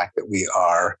bias, the fact that we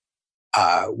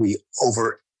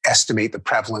overestimate the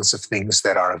prevalence of things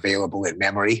that are available in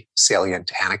memory,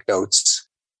 salient anecdotes,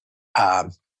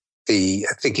 the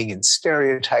thinking in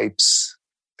stereotypes,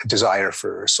 the desire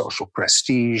for social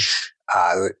prestige,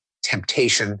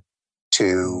 temptation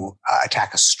to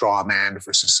attack a straw man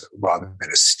rather than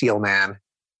a steel man,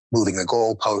 moving the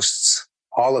goalposts,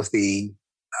 all of the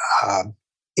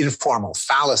informal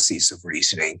fallacies of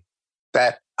reasoning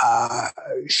that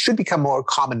should become more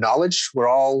common knowledge. We're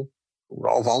all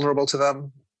vulnerable to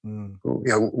them.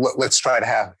 Let's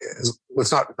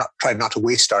not try not to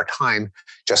waste our time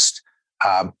just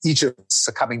each of us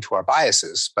succumbing to our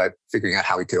biases, but figuring out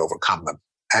how we could overcome them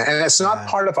And it's not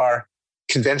part of our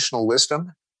conventional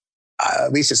wisdom.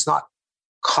 At least it's not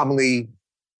commonly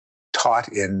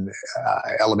taught in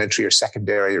elementary or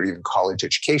secondary or even college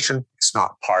education. It's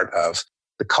not part of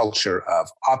the culture of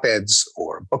op-eds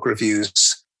or book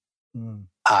reviews.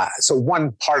 So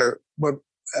one part of what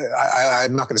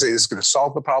I'm not going to say this is going to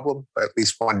solve the problem, but at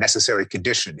least one necessary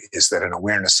condition is that an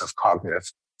awareness of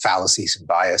cognitive fallacies and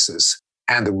biases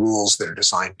and the rules that are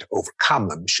designed to overcome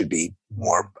them should be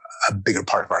a bigger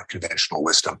part of our conventional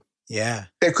wisdom. Yeah.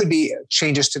 There could be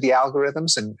changes to the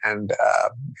algorithms and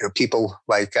people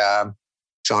like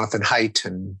Jonathan Haidt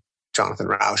and Jonathan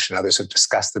Rausch and others have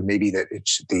discussed that maybe that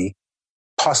the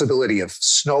possibility of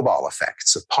snowball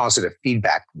effects, of positive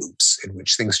feedback loops in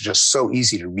which things are just so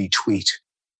easy to retweet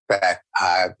that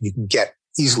you can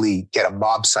easily get a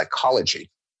mob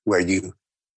psychology where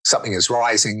something is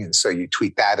rising and so you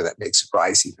tweet that and that makes it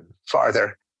rise even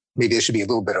farther. Maybe there should be a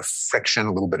little bit of friction,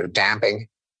 a little bit of damping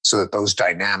so that those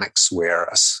dynamics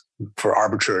where for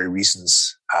arbitrary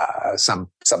reasons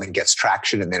something gets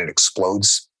traction and then it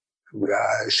explodes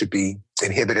should be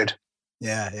inhibited.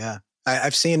 Yeah.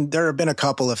 I've seen there have been a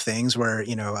couple of things where,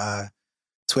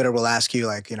 Twitter will ask you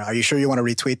like, are you sure you want to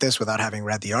retweet this without having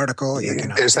read the article?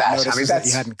 There's that. I mean, that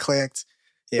you hadn't clicked.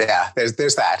 Yeah, there's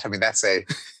that. I mean, that's it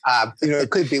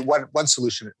could be one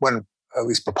solution, one at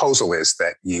least proposal is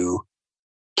that you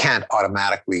can't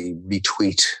automatically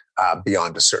retweet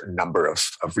beyond a certain number of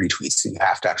retweets. So you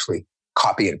have to actually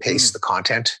copy and paste the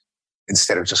content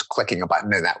instead of just clicking a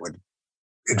button, and that would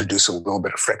introduce a little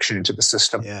bit of friction into the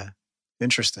system. Yeah,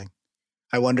 interesting.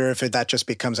 I wonder if that just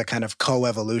becomes a kind of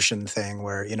co-evolution thing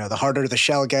where, the harder the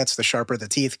shell gets, the sharper the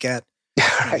teeth get.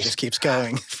 Right. It just keeps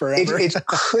going forever. It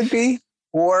could be,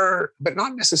 but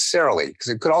not necessarily, because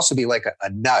it could also be like a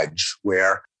nudge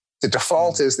where the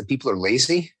default is that people are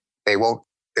lazy. They won't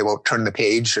turn the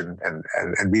page and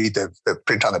read the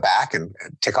print on the back and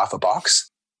tick off a box.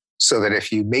 So that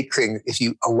if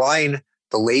you align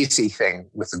the lazy thing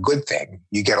with the good thing,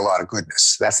 you get a lot of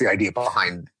goodness. That's the idea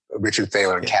behind Richard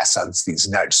Thaler and Cass Sunstein's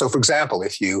nudge. So for example,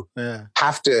 if you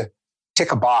have to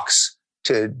tick a box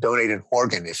to donate an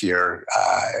organ if you're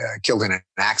killed in an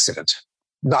accident,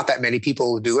 not that many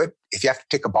people will do it. If you have to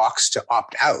tick a box to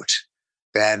opt out,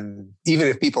 then even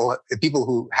if people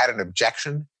who had an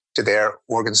objection to their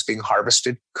organs being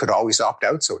harvested could always opt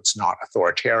out. So it's not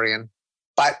authoritarian.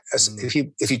 But if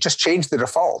you just change the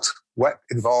default, what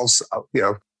involves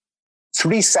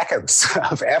 3 seconds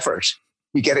of effort,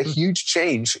 you get a huge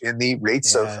change in the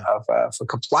rates for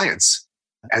compliance.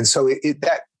 And so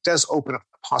that does open up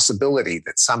the possibility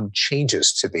that some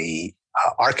changes to the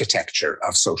architecture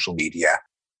of social media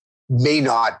may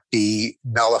not be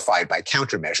nullified by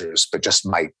countermeasures, but just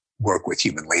might work with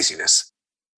human laziness.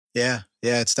 Yeah,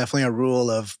 it's definitely a rule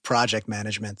of project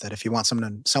management that if you want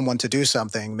someone to do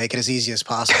something, make it as easy as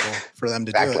possible for them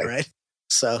to do it, right?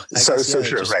 So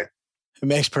true, right? It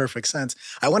makes perfect sense.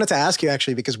 I wanted to ask you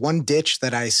actually, because one ditch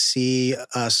that I see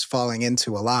us falling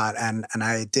into a lot, and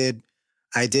I did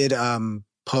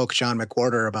poke John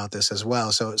McWhorter about this as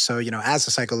well. So as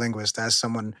a psycholinguist, as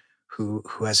someone who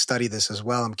has studied this as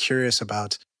well, I'm curious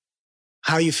about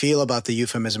how you feel about the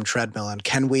euphemism treadmill, and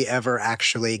can we ever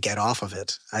actually get off of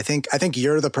it? I think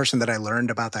you're the person that I learned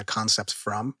about that concept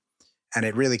from, and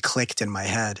it really clicked in my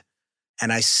head.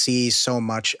 And I see so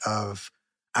much of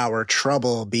our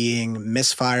trouble being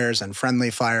misfires and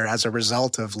friendly fire as a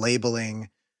result of labeling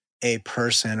a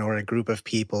person or a group of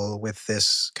people with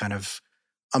this kind of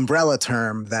umbrella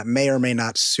term that may or may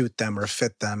not suit them or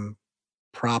fit them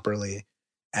properly.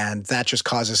 And that just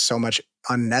causes so much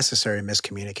unnecessary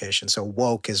miscommunication. So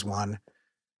woke is one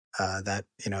that,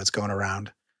 it's going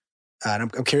around. And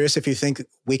I'm curious if you think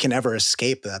we can ever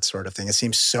escape that sort of thing. It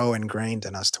seems so ingrained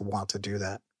in us to want to do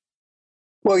that.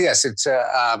 Well, yes, it's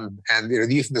the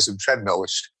euphemism treadmill,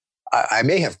 which I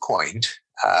may have coined.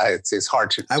 It's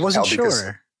hard to. I wasn't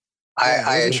sure. I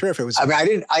wasn't sure if it was. I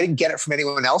mean, I didn't get it from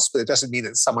anyone else, but it doesn't mean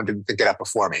that someone didn't pick it up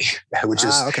before me. Which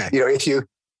is, okay. If you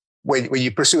when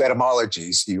you pursue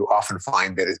etymologies, you often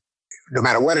find that no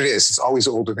matter what it is, it's always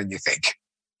older than you think.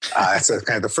 It's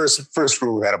kind of the first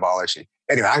rule of etymology.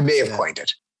 Anyway, I may have coined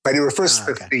it, but it refers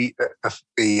to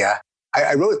the.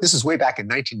 I wrote, this is way back in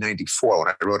 1994 when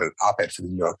I wrote an op-ed for the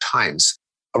New York Times,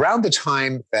 around the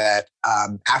time that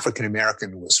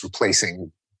African-American was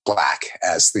replacing Black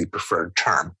as the preferred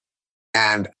term.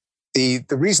 And the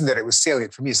reason that it was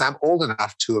salient for me is I'm old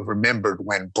enough to have remembered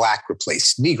when Black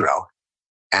replaced Negro.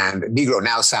 And Negro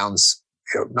now sounds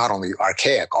not only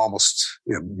archaic, almost,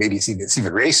 maybe it's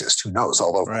even racist, who knows?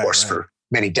 Although, of course, for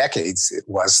many decades, it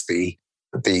was the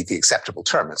acceptable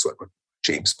term. That's what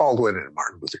James Baldwin and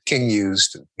Martin Luther King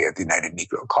used. And we had the United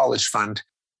Negro College Fund.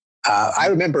 I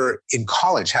remember in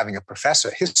college having a professor,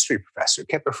 a history professor,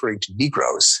 kept referring to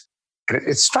Negroes. And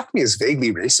it struck me as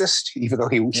vaguely racist, even though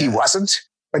he wasn't.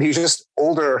 But he was just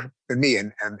older than me,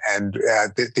 and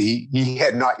he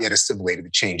had not yet assimilated the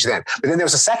change then. But then there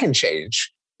was a second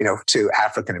change, to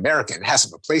African American. It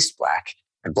hasn't replaced Black,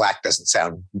 and Black doesn't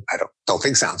sound, I don't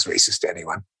think sounds racist to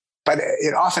anyone. But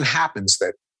it often happens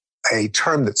that a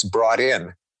term that's brought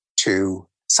in to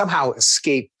somehow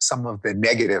escape some of the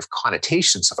negative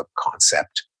connotations of a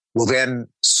concept will then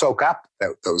soak up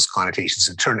those connotations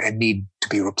in turn and need to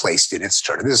be replaced in its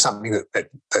turn. And this is something that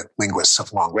linguists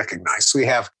have long recognized. So we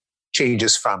have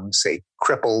changes from, say,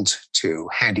 crippled to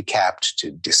handicapped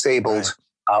to disabled,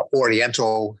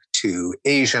 Oriental to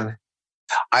Asian,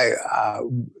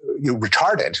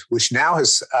 retarded, which now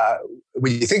has,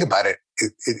 when you think about it,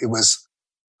 it was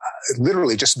it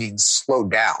literally just means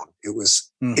slowed down. It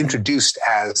was introduced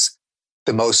as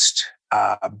the most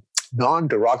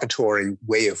non-derogatory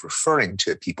way of referring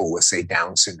to people with, say,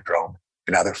 Down syndrome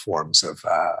and other forms of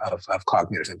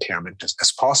cognitive impairment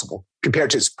as possible, compared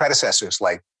to its predecessors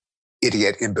like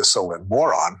idiot, imbecile, and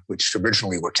moron, which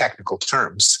originally were technical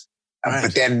terms.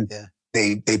 But then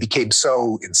they became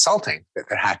so insulting that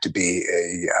there had to be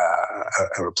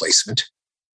a replacement.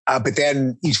 But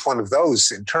then each one of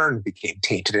those in turn became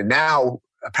tainted. And now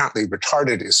apparently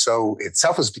retarded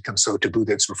itself has become so taboo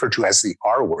that it's referred to as the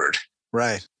R word.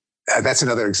 Right. That's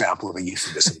another example of a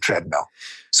euphemism treadmill.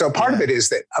 So part of it is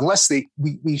that unless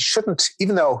we shouldn't,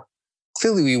 even though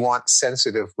clearly we want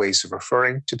sensitive ways of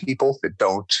referring to people that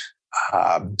don't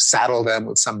saddle them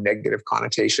with some negative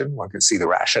connotation, one can see the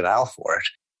rationale for it.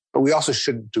 But we also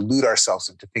shouldn't delude ourselves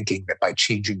into thinking that by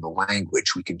changing the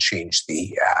language, we can change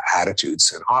the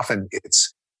attitudes. And often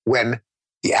it's when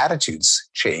the attitudes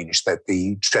change that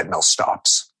the treadmill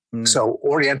stops. So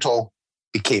Oriental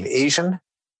became Asian,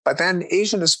 but then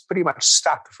Asian is pretty much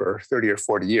stuck for 30 or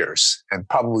 40 years. And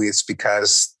probably it's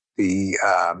because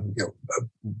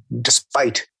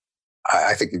despite,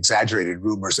 I think, exaggerated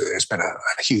rumors that there's been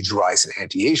a huge rise in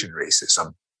anti-Asian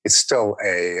racism, it's still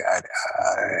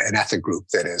an ethnic group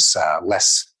that is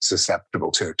less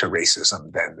susceptible to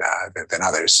racism than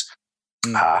others.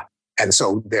 And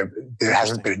so there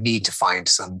hasn't been a need to find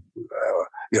some,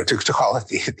 to call it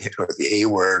the A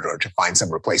word or to find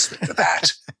some replacement for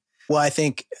that. Well, I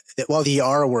think, the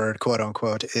R word, quote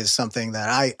unquote, is something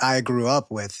that I grew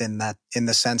up with in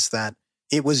the sense that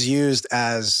it was used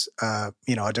as, a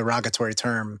derogatory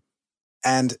term.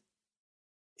 And,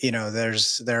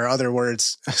 there are other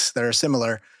words that are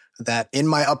similar that in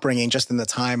my upbringing, just in the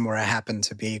time where I happened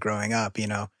to be growing up,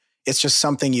 it's just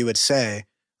something you would say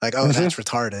like, oh, that's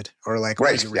retarded, or like, oh,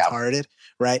 you're retarded,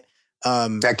 right?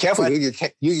 Now, careful,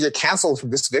 you're canceled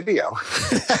from this video.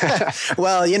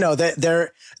 Well,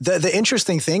 the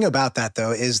interesting thing about that,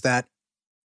 though, is that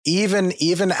even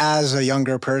as a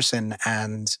younger person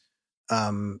and,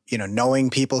 knowing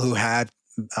people who had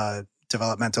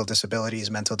developmental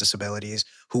disabilities, mental disabilities,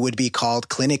 who would be called,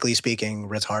 clinically speaking,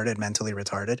 retarded, mentally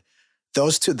retarded,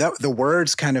 those two, the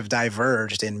words kind of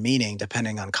diverged in meaning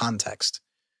depending on context.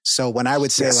 So when I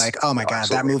would say oh my God,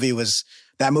 that movie was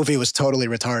totally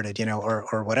retarded,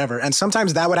 or whatever. And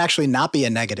sometimes that would actually not be a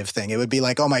negative thing. It would be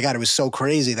like, oh my God, it was so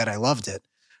crazy that I loved it.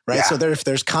 Right. Yeah. So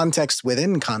there's context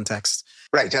within context.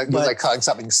 Right. But, like calling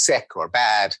something sick or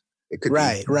bad. It could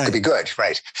be good.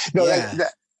 Right. No,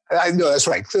 that's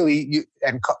right. Clearly,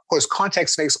 and of course,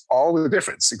 context makes all the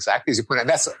difference. Exactly as you point out.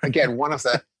 That's, again, one of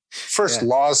the first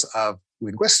laws of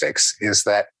linguistics is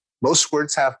that most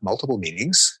words have multiple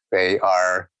meanings. They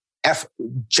are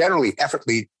generally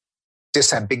effortlessly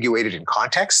disambiguated in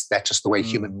context. That's just the way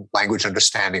human language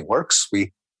understanding works. And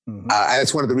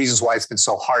it's one of the reasons why it's been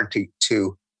so hard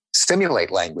to stimulate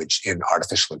language in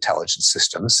artificial intelligence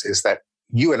systems, is that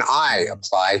you and I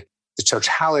apply the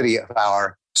totality of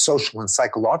our social and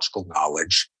psychological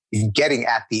knowledge in getting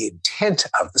at the intent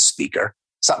of the speaker,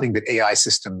 something that AI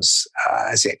systems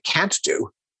as yet can't do.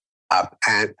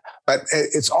 But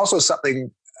it's also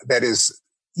something that is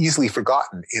easily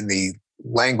forgotten in the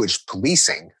language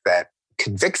policing that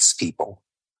convicts people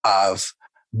of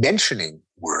mentioning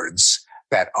words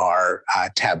that are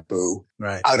taboo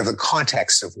out of the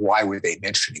context of why were they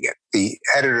mentioning it. The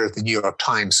editor of the New York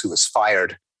Times, who was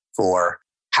fired for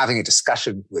having a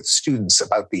discussion with students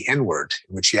about the N-word,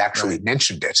 in which he actually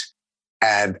mentioned it.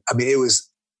 And I mean, it was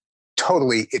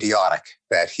totally idiotic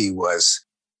that he was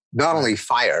not only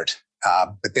fired,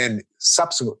 but then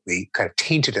subsequently kind of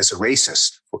tainted as a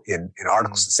racist in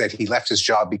articles that said he left his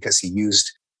job because he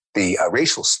used the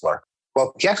racial slur.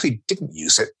 Well, he actually didn't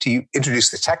use it to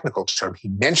introduce the technical term. He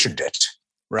mentioned it.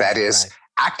 That is,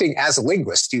 acting as a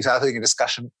linguist, he was having a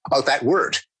discussion about that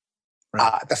word.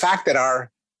 Right. The fact that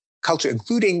our culture,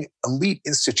 including elite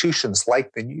institutions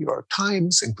like the New York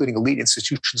Times, including elite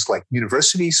institutions like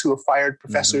universities who have fired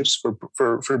professors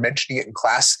for mentioning it in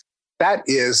class, that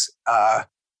is,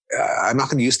 I'm not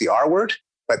going to use the R word,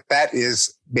 but that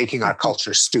is making our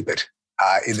culture stupid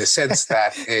in the sense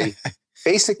that a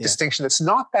basic distinction that's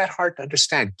not that hard to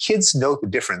understand. Kids know the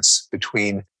difference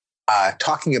between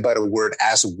talking about a word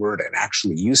as a word and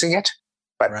actually using it.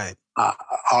 But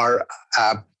our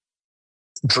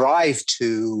drive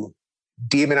to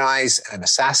demonize and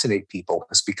assassinate people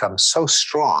has become so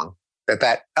strong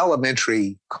that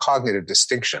elementary cognitive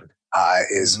distinction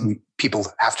is people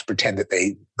have to pretend that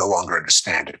they no longer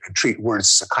understand it and treat words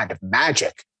as a kind of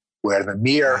magic where the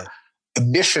mere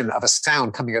emission of a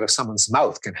sound coming out of someone's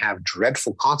mouth can have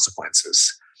dreadful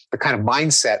consequences. The kind of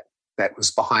mindset that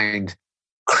was behind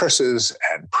curses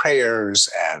and prayers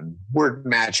and word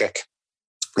magic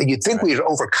that you'd think we'd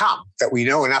overcome, that we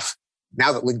know enough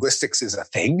now that linguistics is a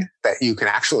thing, that you can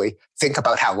actually think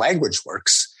about how language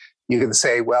works. You can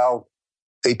say, well,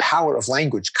 the power of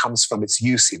language comes from its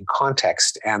use in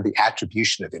context and the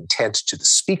attribution of intent to the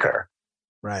speaker.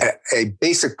 Right. A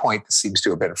basic point that seems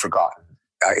to have been forgotten,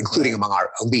 including among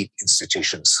our elite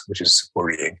institutions, which is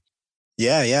worrying.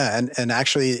 Yeah. And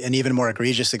actually, an even more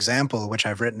egregious example, which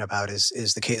I've written about,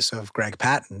 is the case of Greg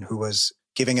Patton, who was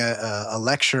giving a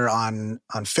lecture on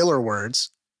filler words.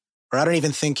 Or I don't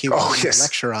even think he was giving a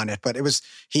lecture on it, but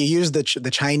he used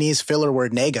the Chinese filler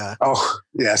word nega. Oh,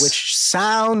 yes. Which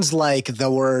sounds like the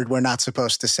word we're not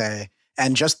supposed to say.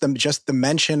 And just the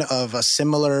mention of a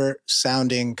similar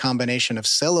sounding combination of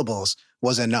syllables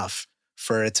was enough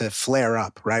for it to flare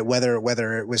up, right? Whether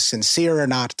it was sincere or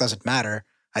not doesn't matter,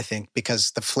 I think,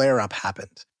 because the flare up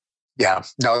happened. Yeah,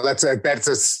 no, that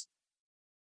is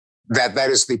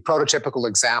the prototypical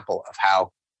example of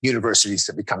how universities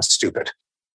have become stupid.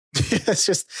 It's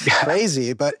just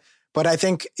crazy. But I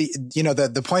think,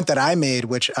 the point that I made,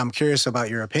 which I'm curious about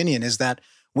your opinion, is that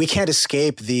we can't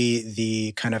escape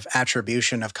the kind of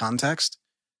attribution of context.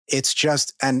 It's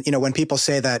just, and when people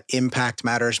say that impact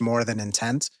matters more than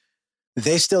intent,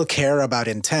 they still care about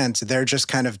intent. They're just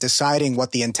kind of deciding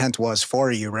what the intent was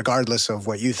for you, regardless of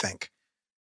what you think.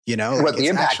 What the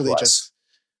impact was.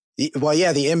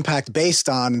 The impact based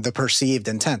on the perceived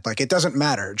intent. Like, it doesn't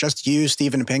matter. Just you,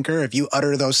 Steven Pinker, if you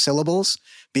utter those syllables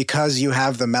because you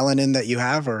have the melanin that you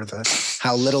have, or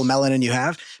how little melanin you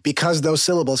have, because those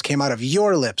syllables came out of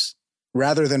your lips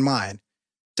rather than mine,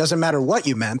 doesn't matter what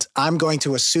you meant. I'm going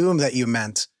to assume that you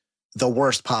meant the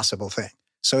worst possible thing.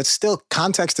 So it's still,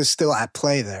 context is still at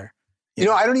play there.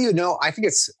 I don't even know. I think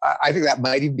that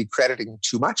might even be crediting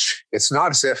too much. It's not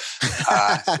as if...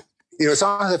 it's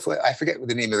not as if, I forget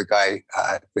the name of the guy,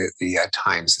 the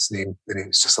Times. The name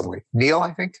is just something like Neil,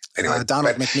 I think. Anyway,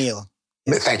 Donald McNeil.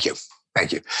 Yes. Thank you.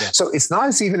 Yeah. So it's not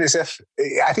as if,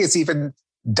 I think it's even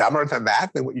dumber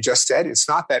than what you just said. It's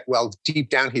not that, well, deep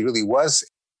down he really was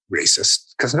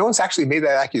racist, because no one's actually made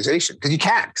that accusation, because you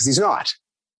can't, because he's not.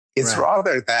 It's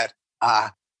rather that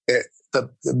the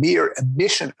mere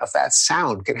emission of that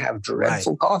sound can have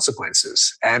dreadful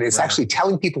consequences. And it's actually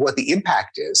telling people what the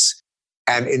impact is.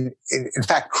 And in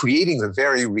fact, creating the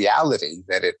very reality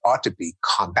that it ought to be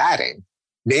combating,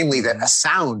 namely that a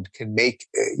sound can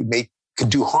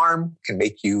do harm, can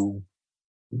make you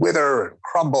wither and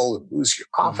crumble and lose your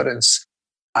confidence,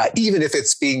 even if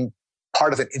it's being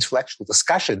part of an intellectual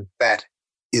discussion that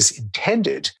is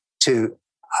intended to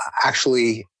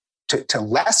actually to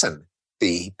lessen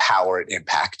the power and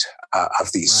impact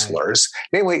of these slurs.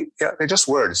 Namely, they're just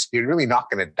words. You're really not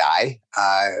going to die.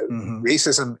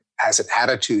 Racism as an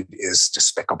attitude is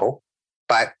despicable,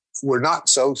 but we're not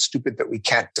so stupid that we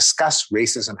can't discuss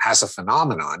racism as a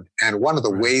phenomenon. And one of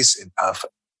the ways of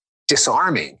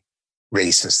disarming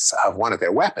racists of one of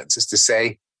their weapons is to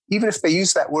say, even if they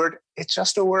use that word, it's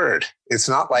just a word. It's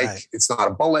not like, it's not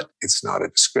a bullet. It's not a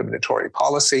discriminatory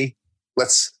policy.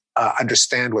 Let's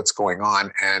understand what's going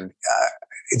on. And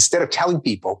instead of telling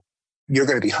people, you're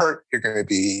going to be hurt, you're going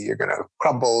to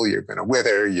crumble, you're going to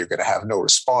wither, you're going to have no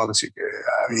response.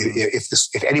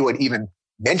 If anyone even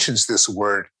mentions this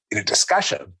word in a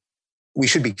discussion, we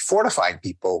should be fortifying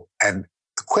people and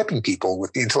equipping people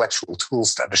with the intellectual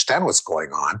tools to understand what's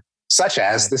going on, such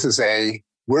as this is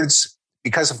words,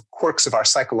 because of quirks of our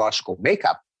psychological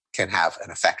makeup, can have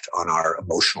an effect on our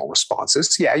emotional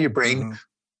responses. Yeah, your brain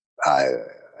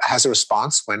has a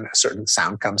response when a certain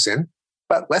sound comes in.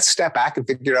 But let's step back and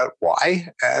figure out why,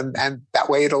 and that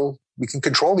way we can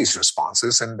control these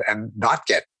responses and not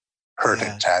get hurt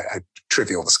at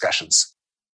trivial discussions.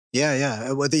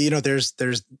 Yeah. Well, there's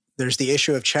the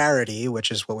issue of charity, which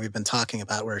is what we've been talking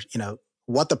about, where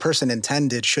what the person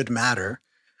intended should matter,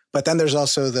 But then there's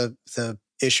also the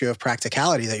issue of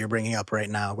practicality that you're bringing up right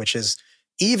now, which is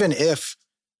even if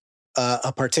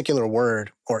a particular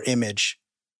word or image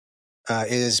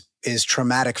is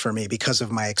traumatic for me because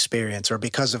of my experience or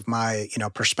because of my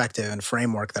perspective and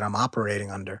framework that I'm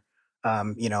operating under.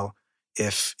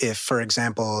 If for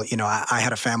example, I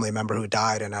had a family member who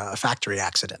died in a factory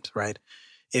accident, right?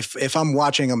 If I'm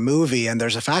watching a movie and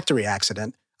there's a factory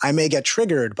accident, I may get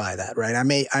triggered by that, right?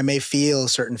 I may feel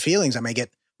certain feelings. I may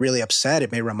get really upset.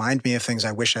 It may remind me of things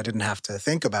I wish I didn't have to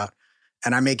think about,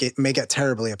 and I may get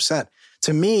terribly upset.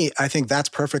 To me, I think that's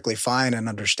perfectly fine and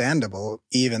understandable,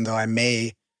 even though I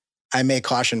may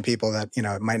caution people that,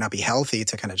 it might not be healthy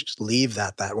to kind of just leave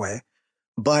that way.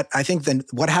 But I think then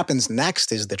what happens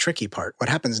next is the tricky part. What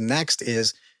happens next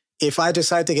is if I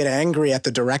decide to get angry at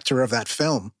the director of that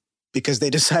film because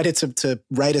they decided to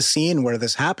write a scene where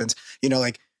this happens,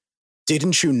 like,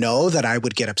 didn't you know that I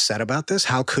would get upset about this?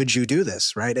 How could you do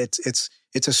this, right? It's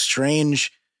a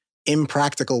strange,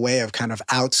 impractical way of kind of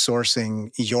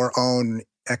outsourcing your own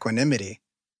equanimity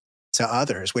to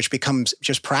others, which becomes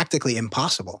just practically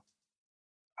impossible.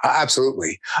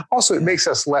 Absolutely. Also, it makes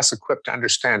us less equipped to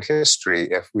understand history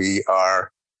if we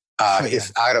are,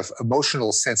 if out of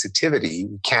emotional sensitivity,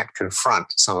 we can't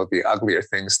confront some of the uglier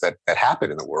things that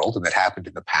happened in the world and that happened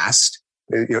in the past.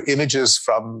 Images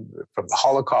from the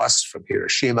Holocaust, from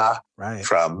Hiroshima, right,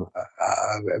 from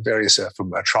various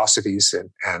from atrocities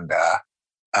and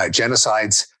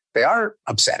genocides. They are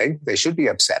upsetting. They should be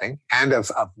upsetting, and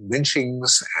of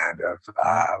lynchings and of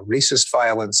racist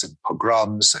violence and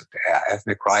pogroms and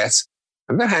ethnic riots.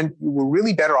 On the other hand, we're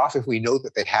really better off if we know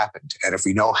that they happened and if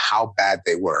we know how bad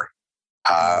they were.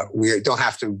 We don't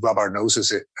have to rub our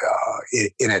noses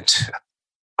in it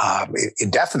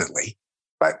indefinitely,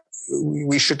 but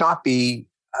we should not be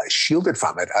shielded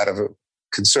from it out of a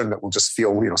concern that we'll just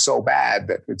feel, so bad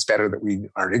that it's better that we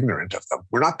are ignorant of them.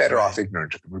 We're not better off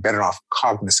ignorant of them. We're better off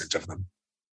cognizant of them.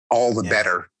 All the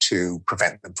better to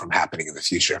prevent them from happening in the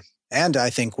future. And I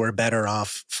think we're better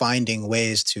off finding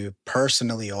ways to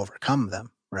personally overcome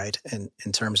them, right?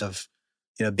 In terms of,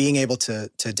 being able to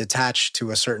detach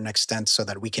to a certain extent so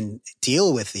that we can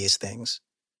deal with these things.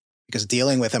 Because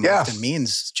dealing with them often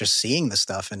means just seeing the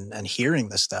stuff and hearing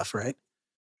the stuff, right?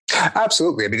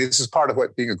 Absolutely. I mean, this is part of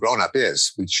what being a grown-up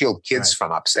is. We shield kids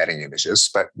from upsetting images,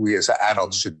 but we as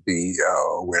adults should be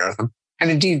aware of them.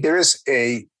 And indeed, there is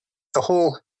the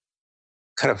whole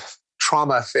kind of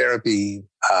trauma therapy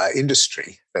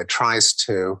industry that tries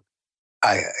to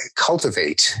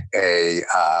cultivate a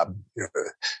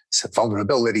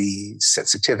vulnerability,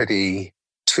 sensitivity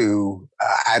to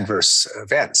adverse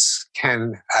events.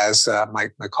 Can, as my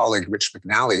colleague Rich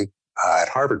McNally at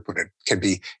Harvard put it, can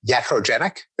be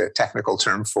iatrogenic, the technical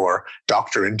term for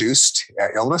doctor-induced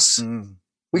illness.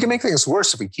 We can make things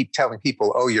worse if we keep telling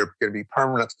people, oh, you're going to be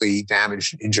permanently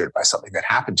damaged and injured by something that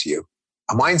happened to you.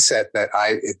 A mindset that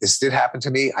this did happen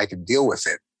to me, I can deal with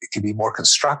it. It can be more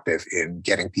constructive in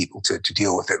getting people to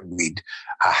deal with it and lead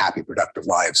happy, productive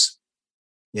lives.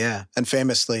 Yeah. And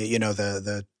famously,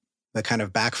 the kind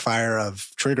of backfire of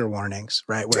trigger warnings,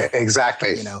 right? Where,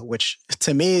 exactly. Which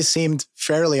to me seemed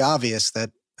fairly obvious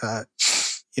that, I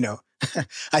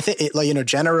think,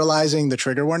 generalizing the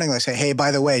trigger warning, like say, hey,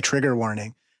 by the way, trigger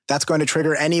warning, that's going to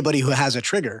trigger anybody who has a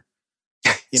trigger.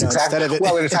 Instead of it.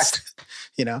 Well, in fact,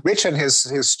 Rich and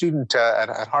his student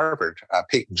at Harvard,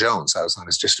 Peyton Jones, I was on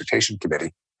his dissertation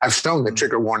committee. I've shown that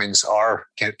trigger warnings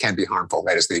can be harmful.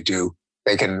 That is,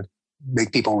 they can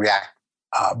make people react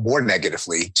more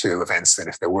negatively to events than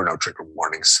if there were no trigger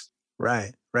warnings.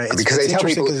 Right. Because they tell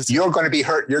people, you're going to be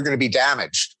hurt, you're going to be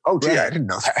damaged. Oh, gee, I didn't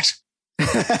know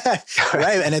that.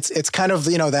 Right. And it's kind of,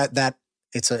 that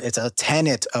it's a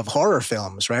tenet of horror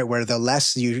films, right? Where the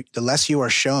less you are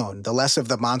shown, the less of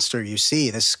the monster you see,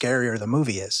 the scarier the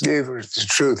movie is. It's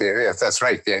true. Yeah, that's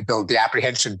right. The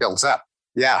apprehension builds up.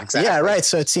 Yeah, exactly. Yeah, right.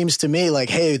 So it seems to me like,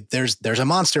 hey, there's a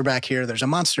monster back here. There's a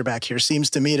monster back here. Seems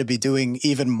to me to be doing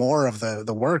even more of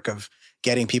the work of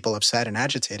getting people upset and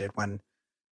agitated. When,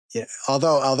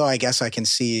 although I guess I can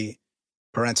see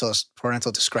parental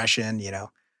discretion.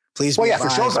 Please be advised, for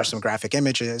children. There's some graphic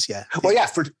images. Yeah. Well, yeah,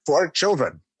 for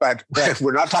children, but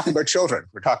we're not talking about children.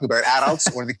 We're talking about adults.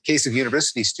 Or in the case of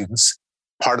university students,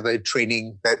 part of the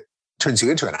training that turns you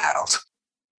into an adult.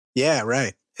 Yeah,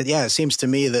 right. Yeah, it seems to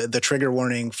me the trigger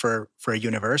warning for a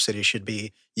university should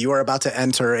be, you are about to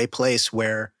enter a place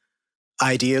where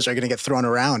ideas are going to get thrown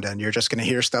around and you're just going to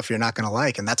hear stuff you're not going to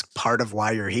like. And that's part of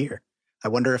why you're here. I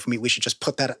wonder if we should just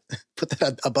put that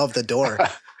above the door.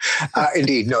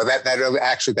 Indeed. No,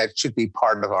 that should be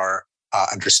part of our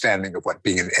understanding of what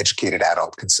being an educated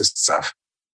adult consists of.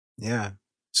 Yeah.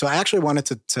 So I actually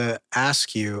wanted to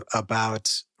ask you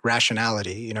about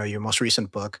Rationality, your most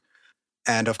recent book.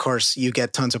 And of course, you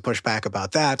get tons of pushback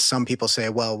about that. Some people say,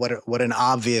 well, what an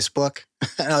obvious book.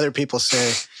 And other people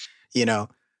say, people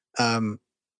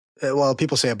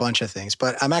say a bunch of things.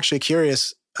 But I'm actually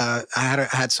curious. I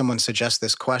had someone suggest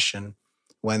this question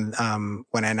when I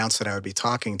announced that I would be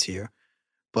talking to you.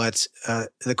 But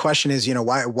the question is,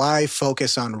 why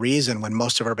focus on reason when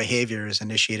most of our behavior is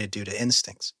initiated due to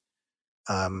instincts?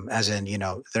 As in,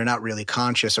 they're not really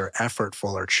conscious or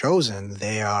effortful or chosen.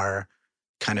 They are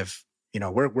kind of,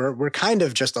 we're kind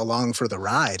of just along for the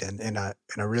ride in a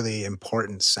really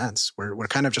important sense. We're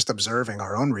kind of just observing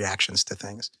our own reactions to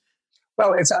things.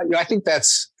 Well, I think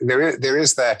there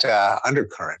is that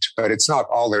undercurrent, but it's not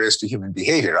all there is to human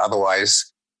behavior.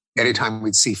 Otherwise, anytime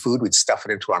we'd see food, we'd stuff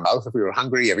it into our mouth if we were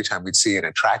hungry. Every time we'd see an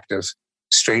attractive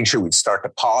stranger, we'd start to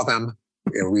paw them.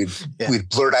 We'd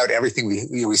blurt out everything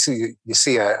we see. You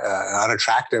see an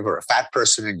unattractive or a fat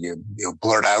person, and you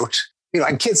blurt out.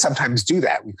 And kids sometimes do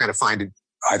that. We kind of find it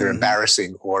either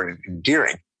embarrassing or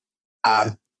endearing.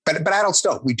 But adults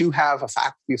don't. We do have a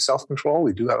faculty of self-control.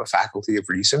 We do have a faculty of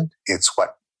reason. It's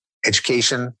what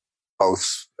education,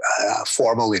 both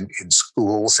formal in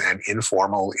schools and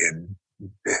informal in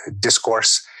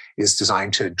discourse, is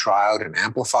designed to draw out and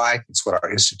amplify. It's what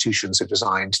our institutions are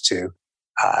designed to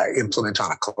implement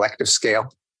on a collective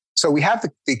scale. So we have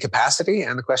the capacity,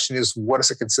 and the question is, what does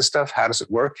it consist of? How does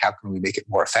it work? How can we make it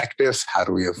more effective? How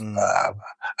do we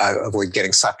avoid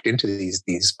getting sucked into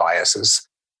these biases,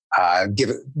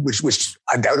 which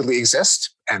undoubtedly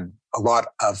exist? And a lot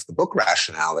of the book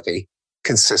Rationality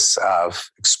consists of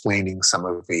explaining some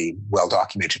of the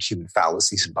well-documented human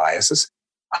fallacies and biases.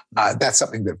 That's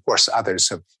something that, of course, others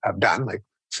have done, like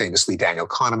famously Daniel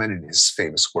Kahneman in his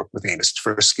famous work with Amos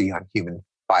Tversky on human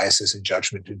biases in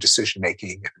judgment and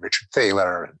decision-making, and Richard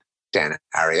Thaler and Dan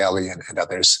Ariely and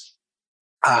others.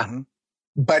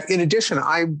 But in addition,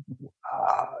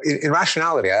 in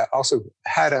Rationality, I also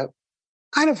had a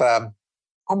kind of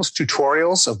almost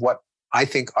tutorials of what I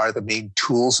think are the main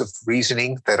tools of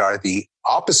reasoning that are the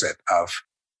opposite of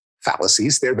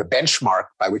fallacies. They're the benchmark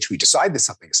by which we decide that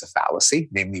something is a fallacy,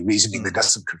 namely reasoning that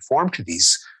doesn't conform to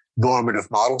these normative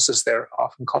models, as they're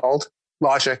often called,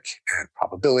 logic and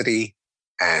probability,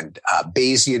 and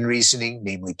Bayesian reasoning,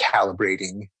 namely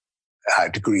calibrating a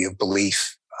degree of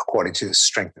belief according to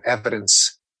strength of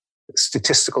evidence,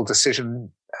 statistical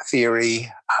decision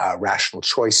theory, rational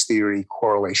choice theory,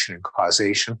 correlation and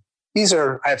causation.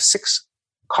 I have 6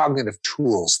 cognitive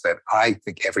tools that I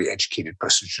think every educated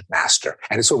person should master.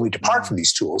 And it's when we depart from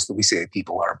these tools that we say that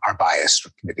people are biased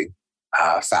or committing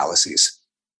fallacies.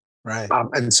 Right.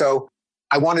 And so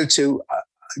I wanted to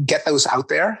get those out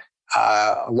there.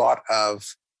 A lot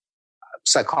of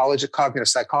cognitive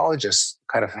psychologists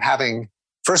kind of having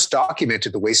first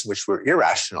documented the ways in which we're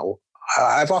irrational.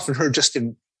 I've often heard just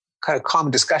in kind of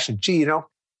common discussion,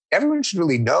 everyone should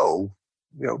really know,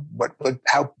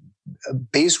 how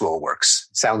Bayes' rule works.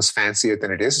 It sounds fancier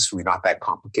than it is. It's really not that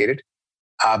complicated.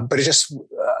 But it just,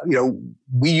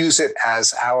 we use it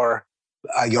as our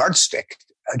yardstick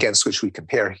against which we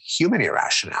compare human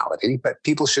irrationality, but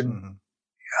people shouldn't,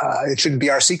 it shouldn't be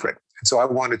our secret. And so I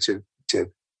wanted to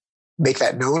make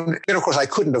that known. And of course, I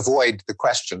couldn't avoid the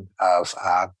question of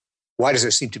why does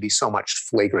there seem to be so much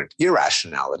flagrant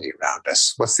irrationality around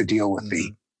us? What's the deal with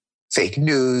the fake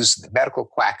news, the medical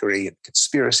quackery, and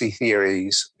conspiracy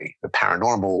theories, the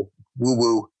paranormal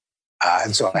woo-woo?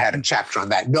 And so I had a chapter on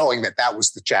that, knowing that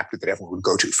was the chapter that everyone would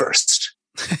go to first.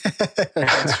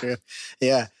 That's true.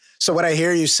 Yeah. So what I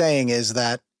hear you saying is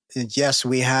that, yes,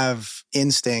 we have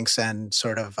instincts and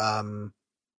sort of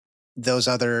those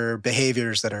other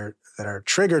behaviors that are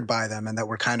triggered by them, and that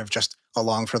we're kind of just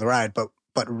along for the ride.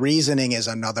 But reasoning is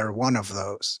another one of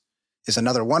those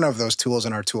tools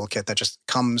in our toolkit that just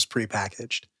comes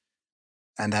prepackaged.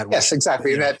 And that yes,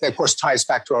 exactly. And that, of course, ties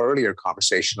back to our earlier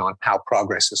conversation on how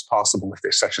progress is possible if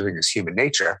there's such a thing as human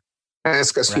nature. And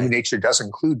it's because human nature does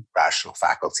include rational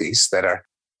faculties that are,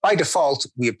 by default,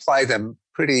 we apply them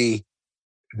pretty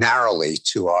narrowly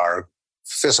to our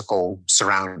physical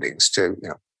surroundings, to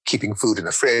keeping food in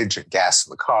the fridge and gas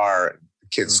in the car and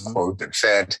kids clothed and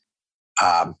fed.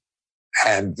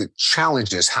 And the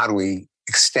challenge is, how do we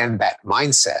extend that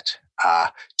mindset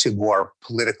to more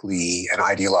politically and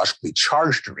ideologically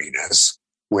charged arenas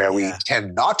where we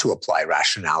tend not to apply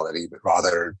rationality, but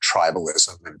rather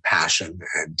tribalism and passion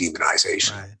and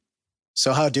demonization. Right.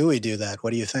 So how do we do that?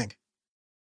 What do you think?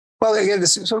 Well, again,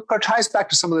 this sort of ties back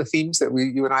to some of the themes that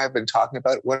you and I have been talking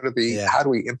about. How do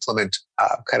we implement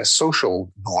kind of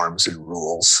social norms and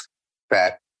rules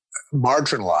that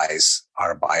marginalize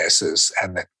our biases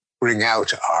and that bring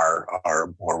out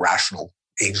our more rational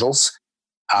angels.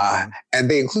 And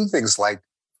they include things like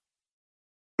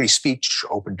free speech,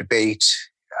 open debate,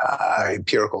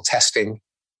 empirical testing,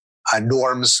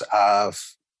 norms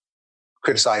of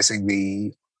criticizing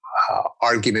the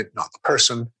argument, not the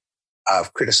person,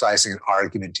 of criticizing an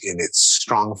argument in its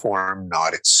strong form,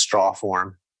 not its straw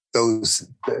form.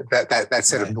 That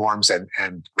set of norms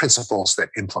and principles that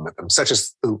implement them, such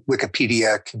as the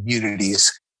Wikipedia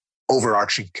community's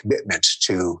overarching commitment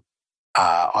to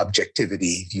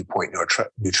objectivity, viewpoint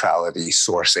neutrality,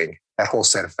 sourcing, that whole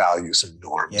set of values and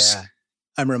norms. Yeah.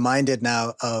 I'm reminded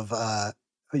now of,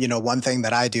 one thing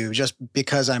that I do, just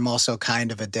because I'm also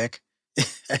kind of a dick,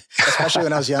 especially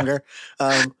when I was younger.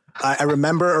 I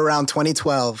remember around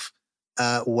 2012,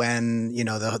 when,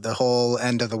 the whole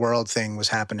end of the world thing was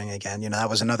happening again. That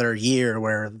was another year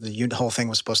where the whole thing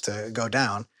was supposed to go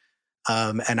down.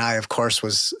 And I, of course,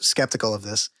 was skeptical of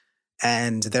this.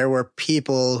 And there were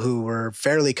people who were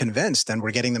fairly convinced and were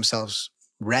getting themselves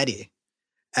ready.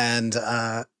 And,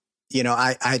 I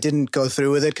didn't go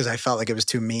through with it because I felt like it was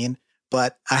too mean.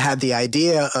 But I had the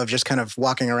idea of just kind of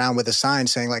walking around with a sign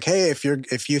saying like, hey, if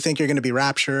you think you're going to be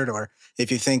raptured, or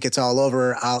if you think it's all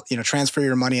over, I'll, transfer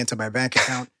your money into my bank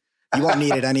account. You won't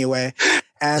need it anyway.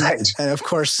 And, and of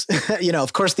course,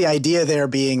 the idea there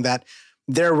being that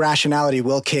their rationality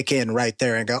will kick in right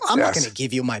there and go, I'm not going to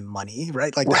give you my money,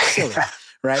 right? Like that's silly,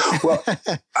 right? Well,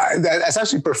 that's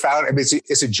actually profound. I mean,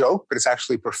 it's a joke, but it's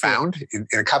actually profound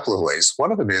in a couple of ways.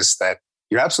 One of them is that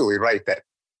you're absolutely right that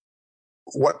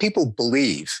what people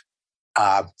believe,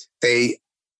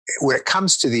 when it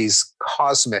comes to these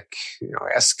cosmic,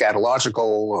 eschatological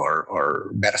or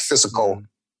metaphysical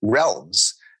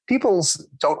realms, people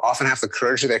don't often have the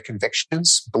courage of their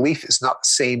convictions. Belief is not the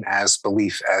same as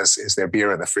belief as is there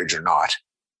beer in the fridge or not,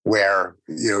 where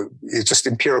it's just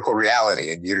empirical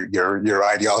reality, and your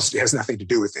ideology has nothing to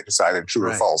do with it. It's either true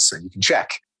or false, and you can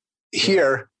check.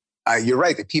 Here, you're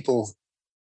right that people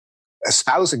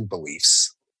espousing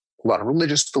beliefs, a lot of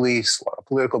religious beliefs, a lot of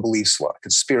political beliefs, a lot of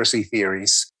conspiracy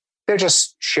theories, they're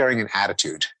just sharing an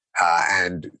attitude.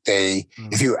 And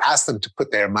if you ask them to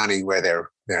put their money where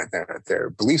their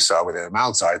beliefs are, where their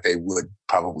mouths are, they would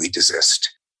probably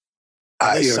desist.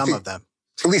 At least some of them.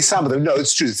 At least some of them. No,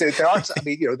 it's true. There are. I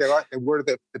mean, there were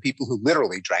the people who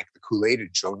literally drank the Kool-Aid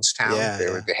at Jonestown.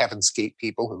 There were the Heaven's Gate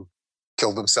people who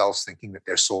killed themselves thinking that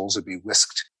their souls would be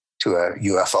whisked to a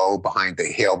UFO behind the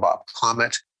Hale-Bopp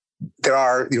comet.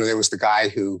 There was the guy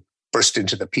who burst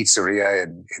into the pizzeria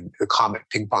in the Comet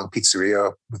Ping Pong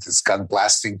Pizzeria with his gun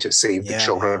blasting to save the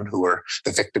children who were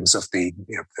the victims of the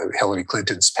Hillary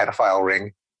Clinton's pedophile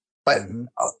ring. But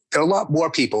there are a lot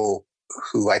more people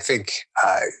who I think,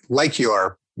 like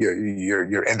your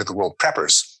end of the world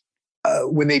preppers,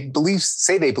 when they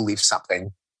say they believe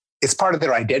something, it's part of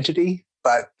their identity,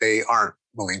 but they aren't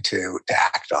willing to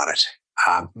act on it.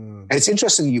 And it's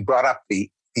interesting you brought up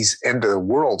these end of the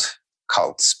world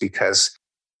cults, because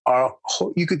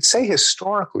you could say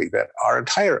historically that our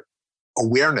entire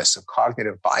awareness of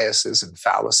cognitive biases and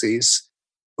fallacies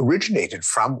originated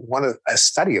from a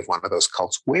study of one of those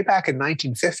cults way back in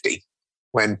 1950,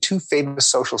 when two famous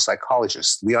social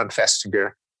psychologists, Leon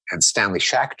Festinger and Stanley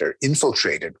Schachter,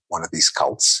 infiltrated one of these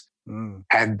cults.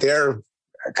 And their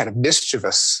kind of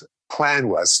mischievous plan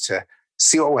was to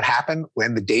see what would happen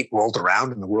when the date rolled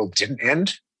around and the world didn't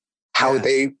end. How would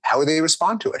they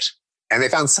respond to it? And they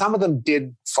found some of them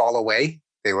did fall away.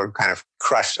 They were kind of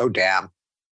crushed. Oh, damn.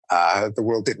 The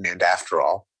world didn't end after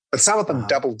all. But some of them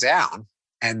doubled down,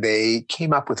 and they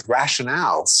came up with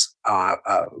rationales.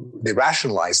 They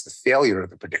rationalized the failure of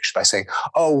the prediction by saying,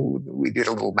 oh, we did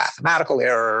a little mathematical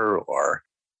error, or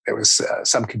there was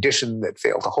some condition that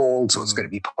failed to hold, so it's going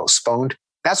to be postponed.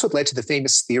 That's what led to the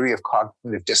famous theory of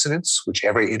cognitive dissonance, which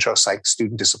every intro psych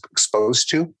student is exposed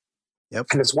to. Yep.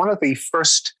 And it's one of the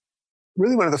first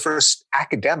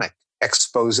academic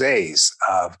exposés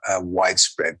of a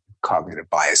widespread cognitive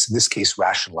bias, in this case,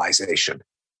 rationalization.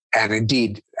 And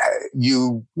indeed,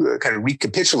 you kind of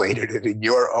recapitulated it in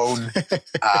your own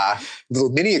little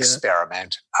mini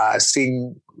experiment,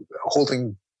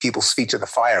 holding people's feet to the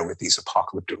fire with these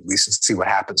apocalyptic beliefs and see what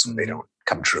happens when they don't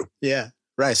come true. Yeah,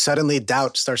 right. Suddenly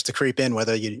doubt starts to creep in,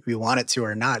 whether you want it to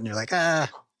or not. And you're like,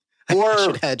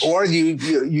 Or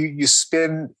you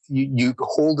spin, you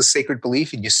hold a sacred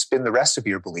belief and you spin the rest of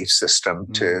your belief system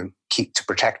to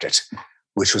protect it,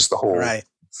 which was the whole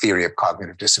theory of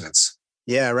cognitive dissonance.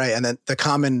 Yeah, right. And then the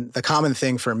common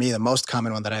thing for me, the most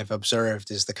common one that I've observed,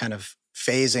 is the kind of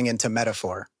phasing into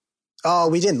metaphor. Oh,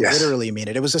 we didn't literally mean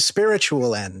it. It was a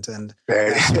spiritual end. And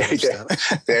there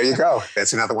you go.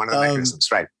 That's another one of the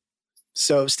mechanisms, right?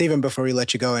 So, Stephen, before we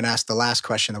let you go and ask the last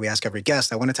question that we ask every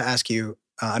guest, I wanted to ask you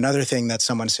another thing that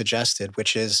someone suggested,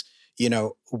 which is,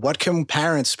 what can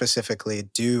parents specifically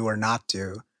do or not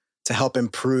do to help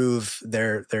improve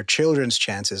their children's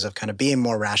chances of kind of being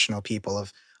more rational people,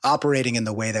 of operating in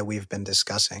the way that we've been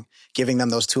discussing, giving them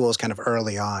those tools kind of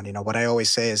early on. What I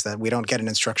always say is that we don't get an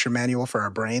instruction manual for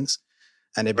our brains,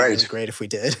 and it'd be really great if we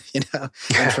did.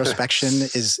 Introspection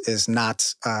is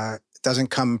not doesn't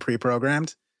come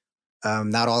pre-programmed.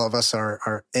 Not all of us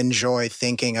are enjoy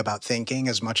thinking about thinking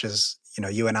as much as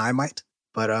you and I might.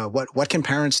 But what can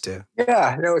parents do?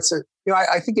 Yeah,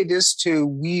 I think it is to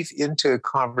weave into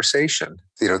conversation,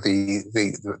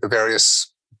 the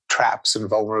various traps and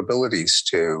vulnerabilities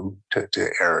to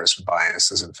errors and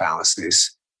biases and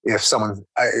fallacies. If someone,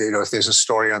 if there's a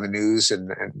story on the news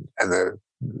and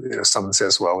someone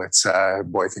says, well, it's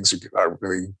boy, things are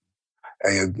really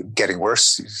getting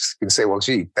worse, you can say, well,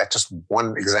 gee, that's just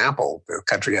one example. The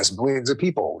country has millions of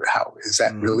people. How is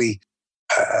that really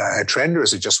a trend, or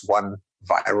is it just one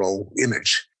viral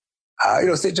image?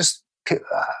 They just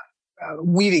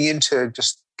weaving into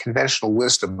just conventional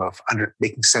wisdom of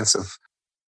making sense of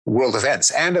world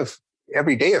events and of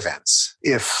everyday events.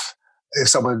 If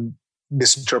someone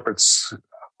misinterprets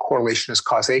correlation as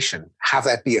causation, have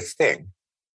that be a thing.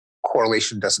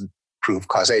 Correlation doesn't prove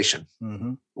causation.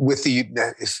 Mm-hmm.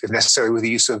 If necessary, with the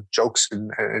use of jokes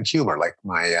and humor, like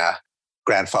my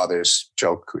grandfather's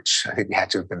joke, which I think he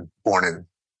had to have been born in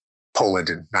Poland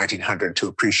in 1900 to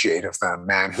appreciate, of the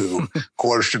man who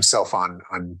gorged himself on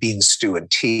bean stew and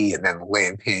tea and then lay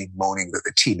in pain, moaning that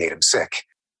the tea made him sick.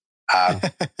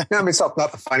 It's not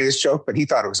the funniest joke, but he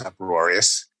thought it was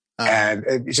uproarious. And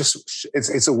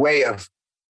it's a way of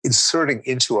inserting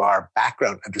into our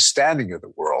background understanding of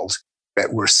the world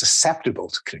that we're susceptible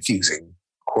to confusing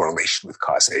correlation with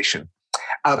causation.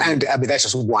 And that's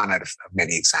just one out of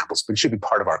many examples, but it should be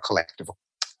part of our collective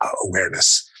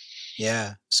awareness.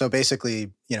 Yeah. So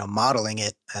basically, modeling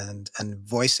it and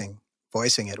voicing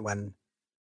it when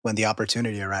the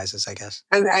opportunity arises, I guess.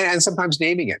 And sometimes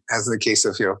naming it, as in the case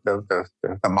of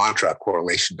the mantra,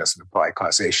 correlation doesn't imply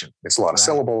causation. It's a lot of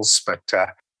syllables, but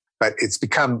it's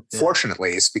become,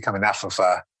 fortunately, it's become enough of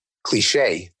a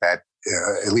cliche that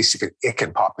at least it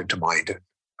can pop into mind at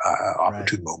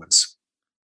opportune moments.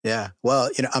 Yeah.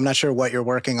 Well, I'm not sure what you're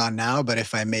working on now, but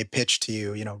if I may pitch to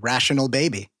you, Rational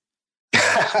Baby,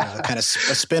 kind of a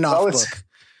spin-off book.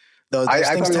 Those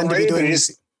things tend to be doing.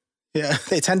 Yeah,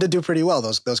 they tend to do pretty well.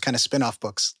 Those kind of spin-off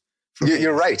books.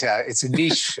 You're right. It's a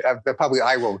niche that probably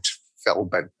I won't fill,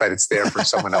 but it's there for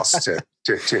someone else to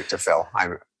fill.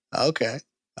 Okay.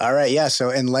 All right. Yeah.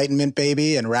 So Enlightenment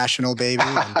Baby and Rational Baby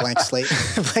and Blank Slate.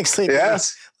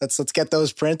 Yes. Baby. Let's get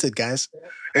those printed, guys.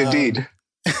 Indeed.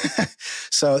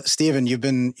 So, Stephen, you've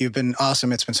been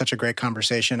awesome. It's been such a great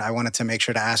conversation. I wanted to make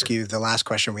sure to ask you the last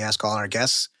question we ask all our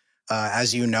guests.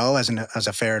 As you know, as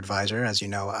a FAIR advisor,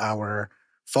 our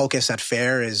focus at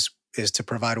FAIR is to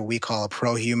provide what we call a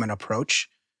pro-human approach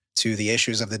to the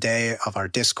issues of the day, of our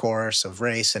discourse, of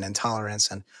race and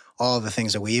intolerance, and all of the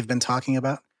things that we've been talking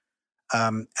about.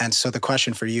 And so the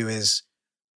question for you is,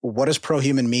 what does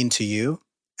pro-human mean to you?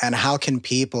 And how can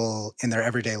people in their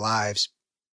everyday lives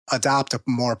adopt a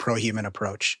more pro-human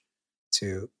approach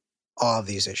to all of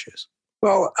these issues?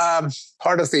 Well,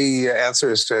 part of the answer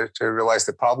is to realize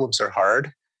that problems are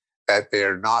hard, that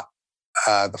they're not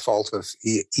the fault of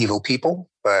evil people,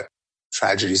 but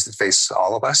tragedies that face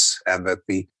all of us, and that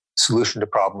the solution to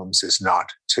problems is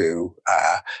not to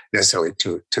necessarily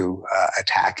to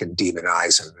attack and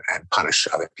demonize and punish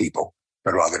other people,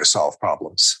 but rather to solve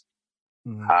problems.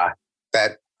 Mm-hmm.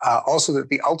 Also that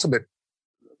the ultimate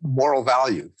moral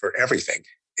value for everything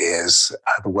is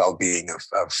the well-being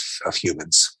of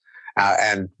humans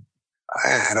and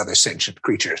other sentient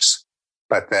creatures.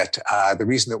 But that the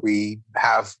reason that we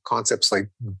have concepts like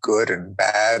good and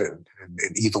bad and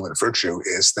evil and virtue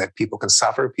is that people can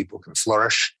suffer, people can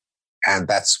flourish, and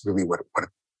that's really what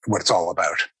it's all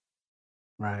about.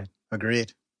 Right.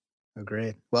 Agreed.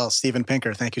 Well, Stephen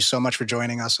Pinker, thank you so much for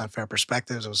joining us on Fair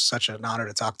Perspectives. It was such an honor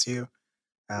to talk to you.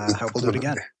 I hope we'll do it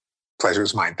again. Pleasure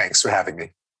is mine. Thanks for having me.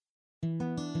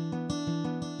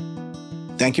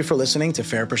 Thank you for listening to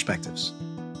Fair Perspectives.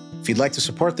 If you'd like to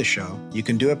support the show, you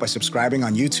can do it by subscribing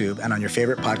on YouTube and on your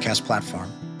favorite podcast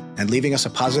platform and leaving us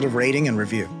a positive rating and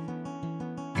review.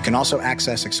 You can also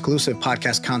access exclusive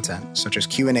podcast content, such as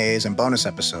Q&As and bonus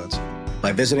episodes,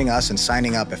 by visiting us and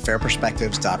signing up at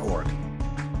fairperspectives.org.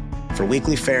 For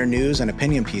weekly FAIR news and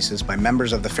opinion pieces by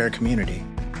members of the FAIR community,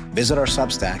 visit our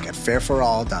Substack at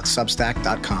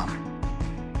fairforall.substack.com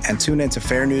and tune in to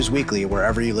FAIR News Weekly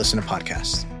wherever you listen to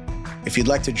podcasts. If you'd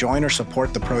like to join or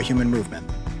support the pro-human movement,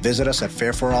 visit us at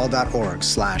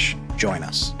fairforall.org/join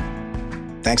us.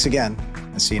 Thanks again,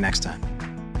 and see you next time.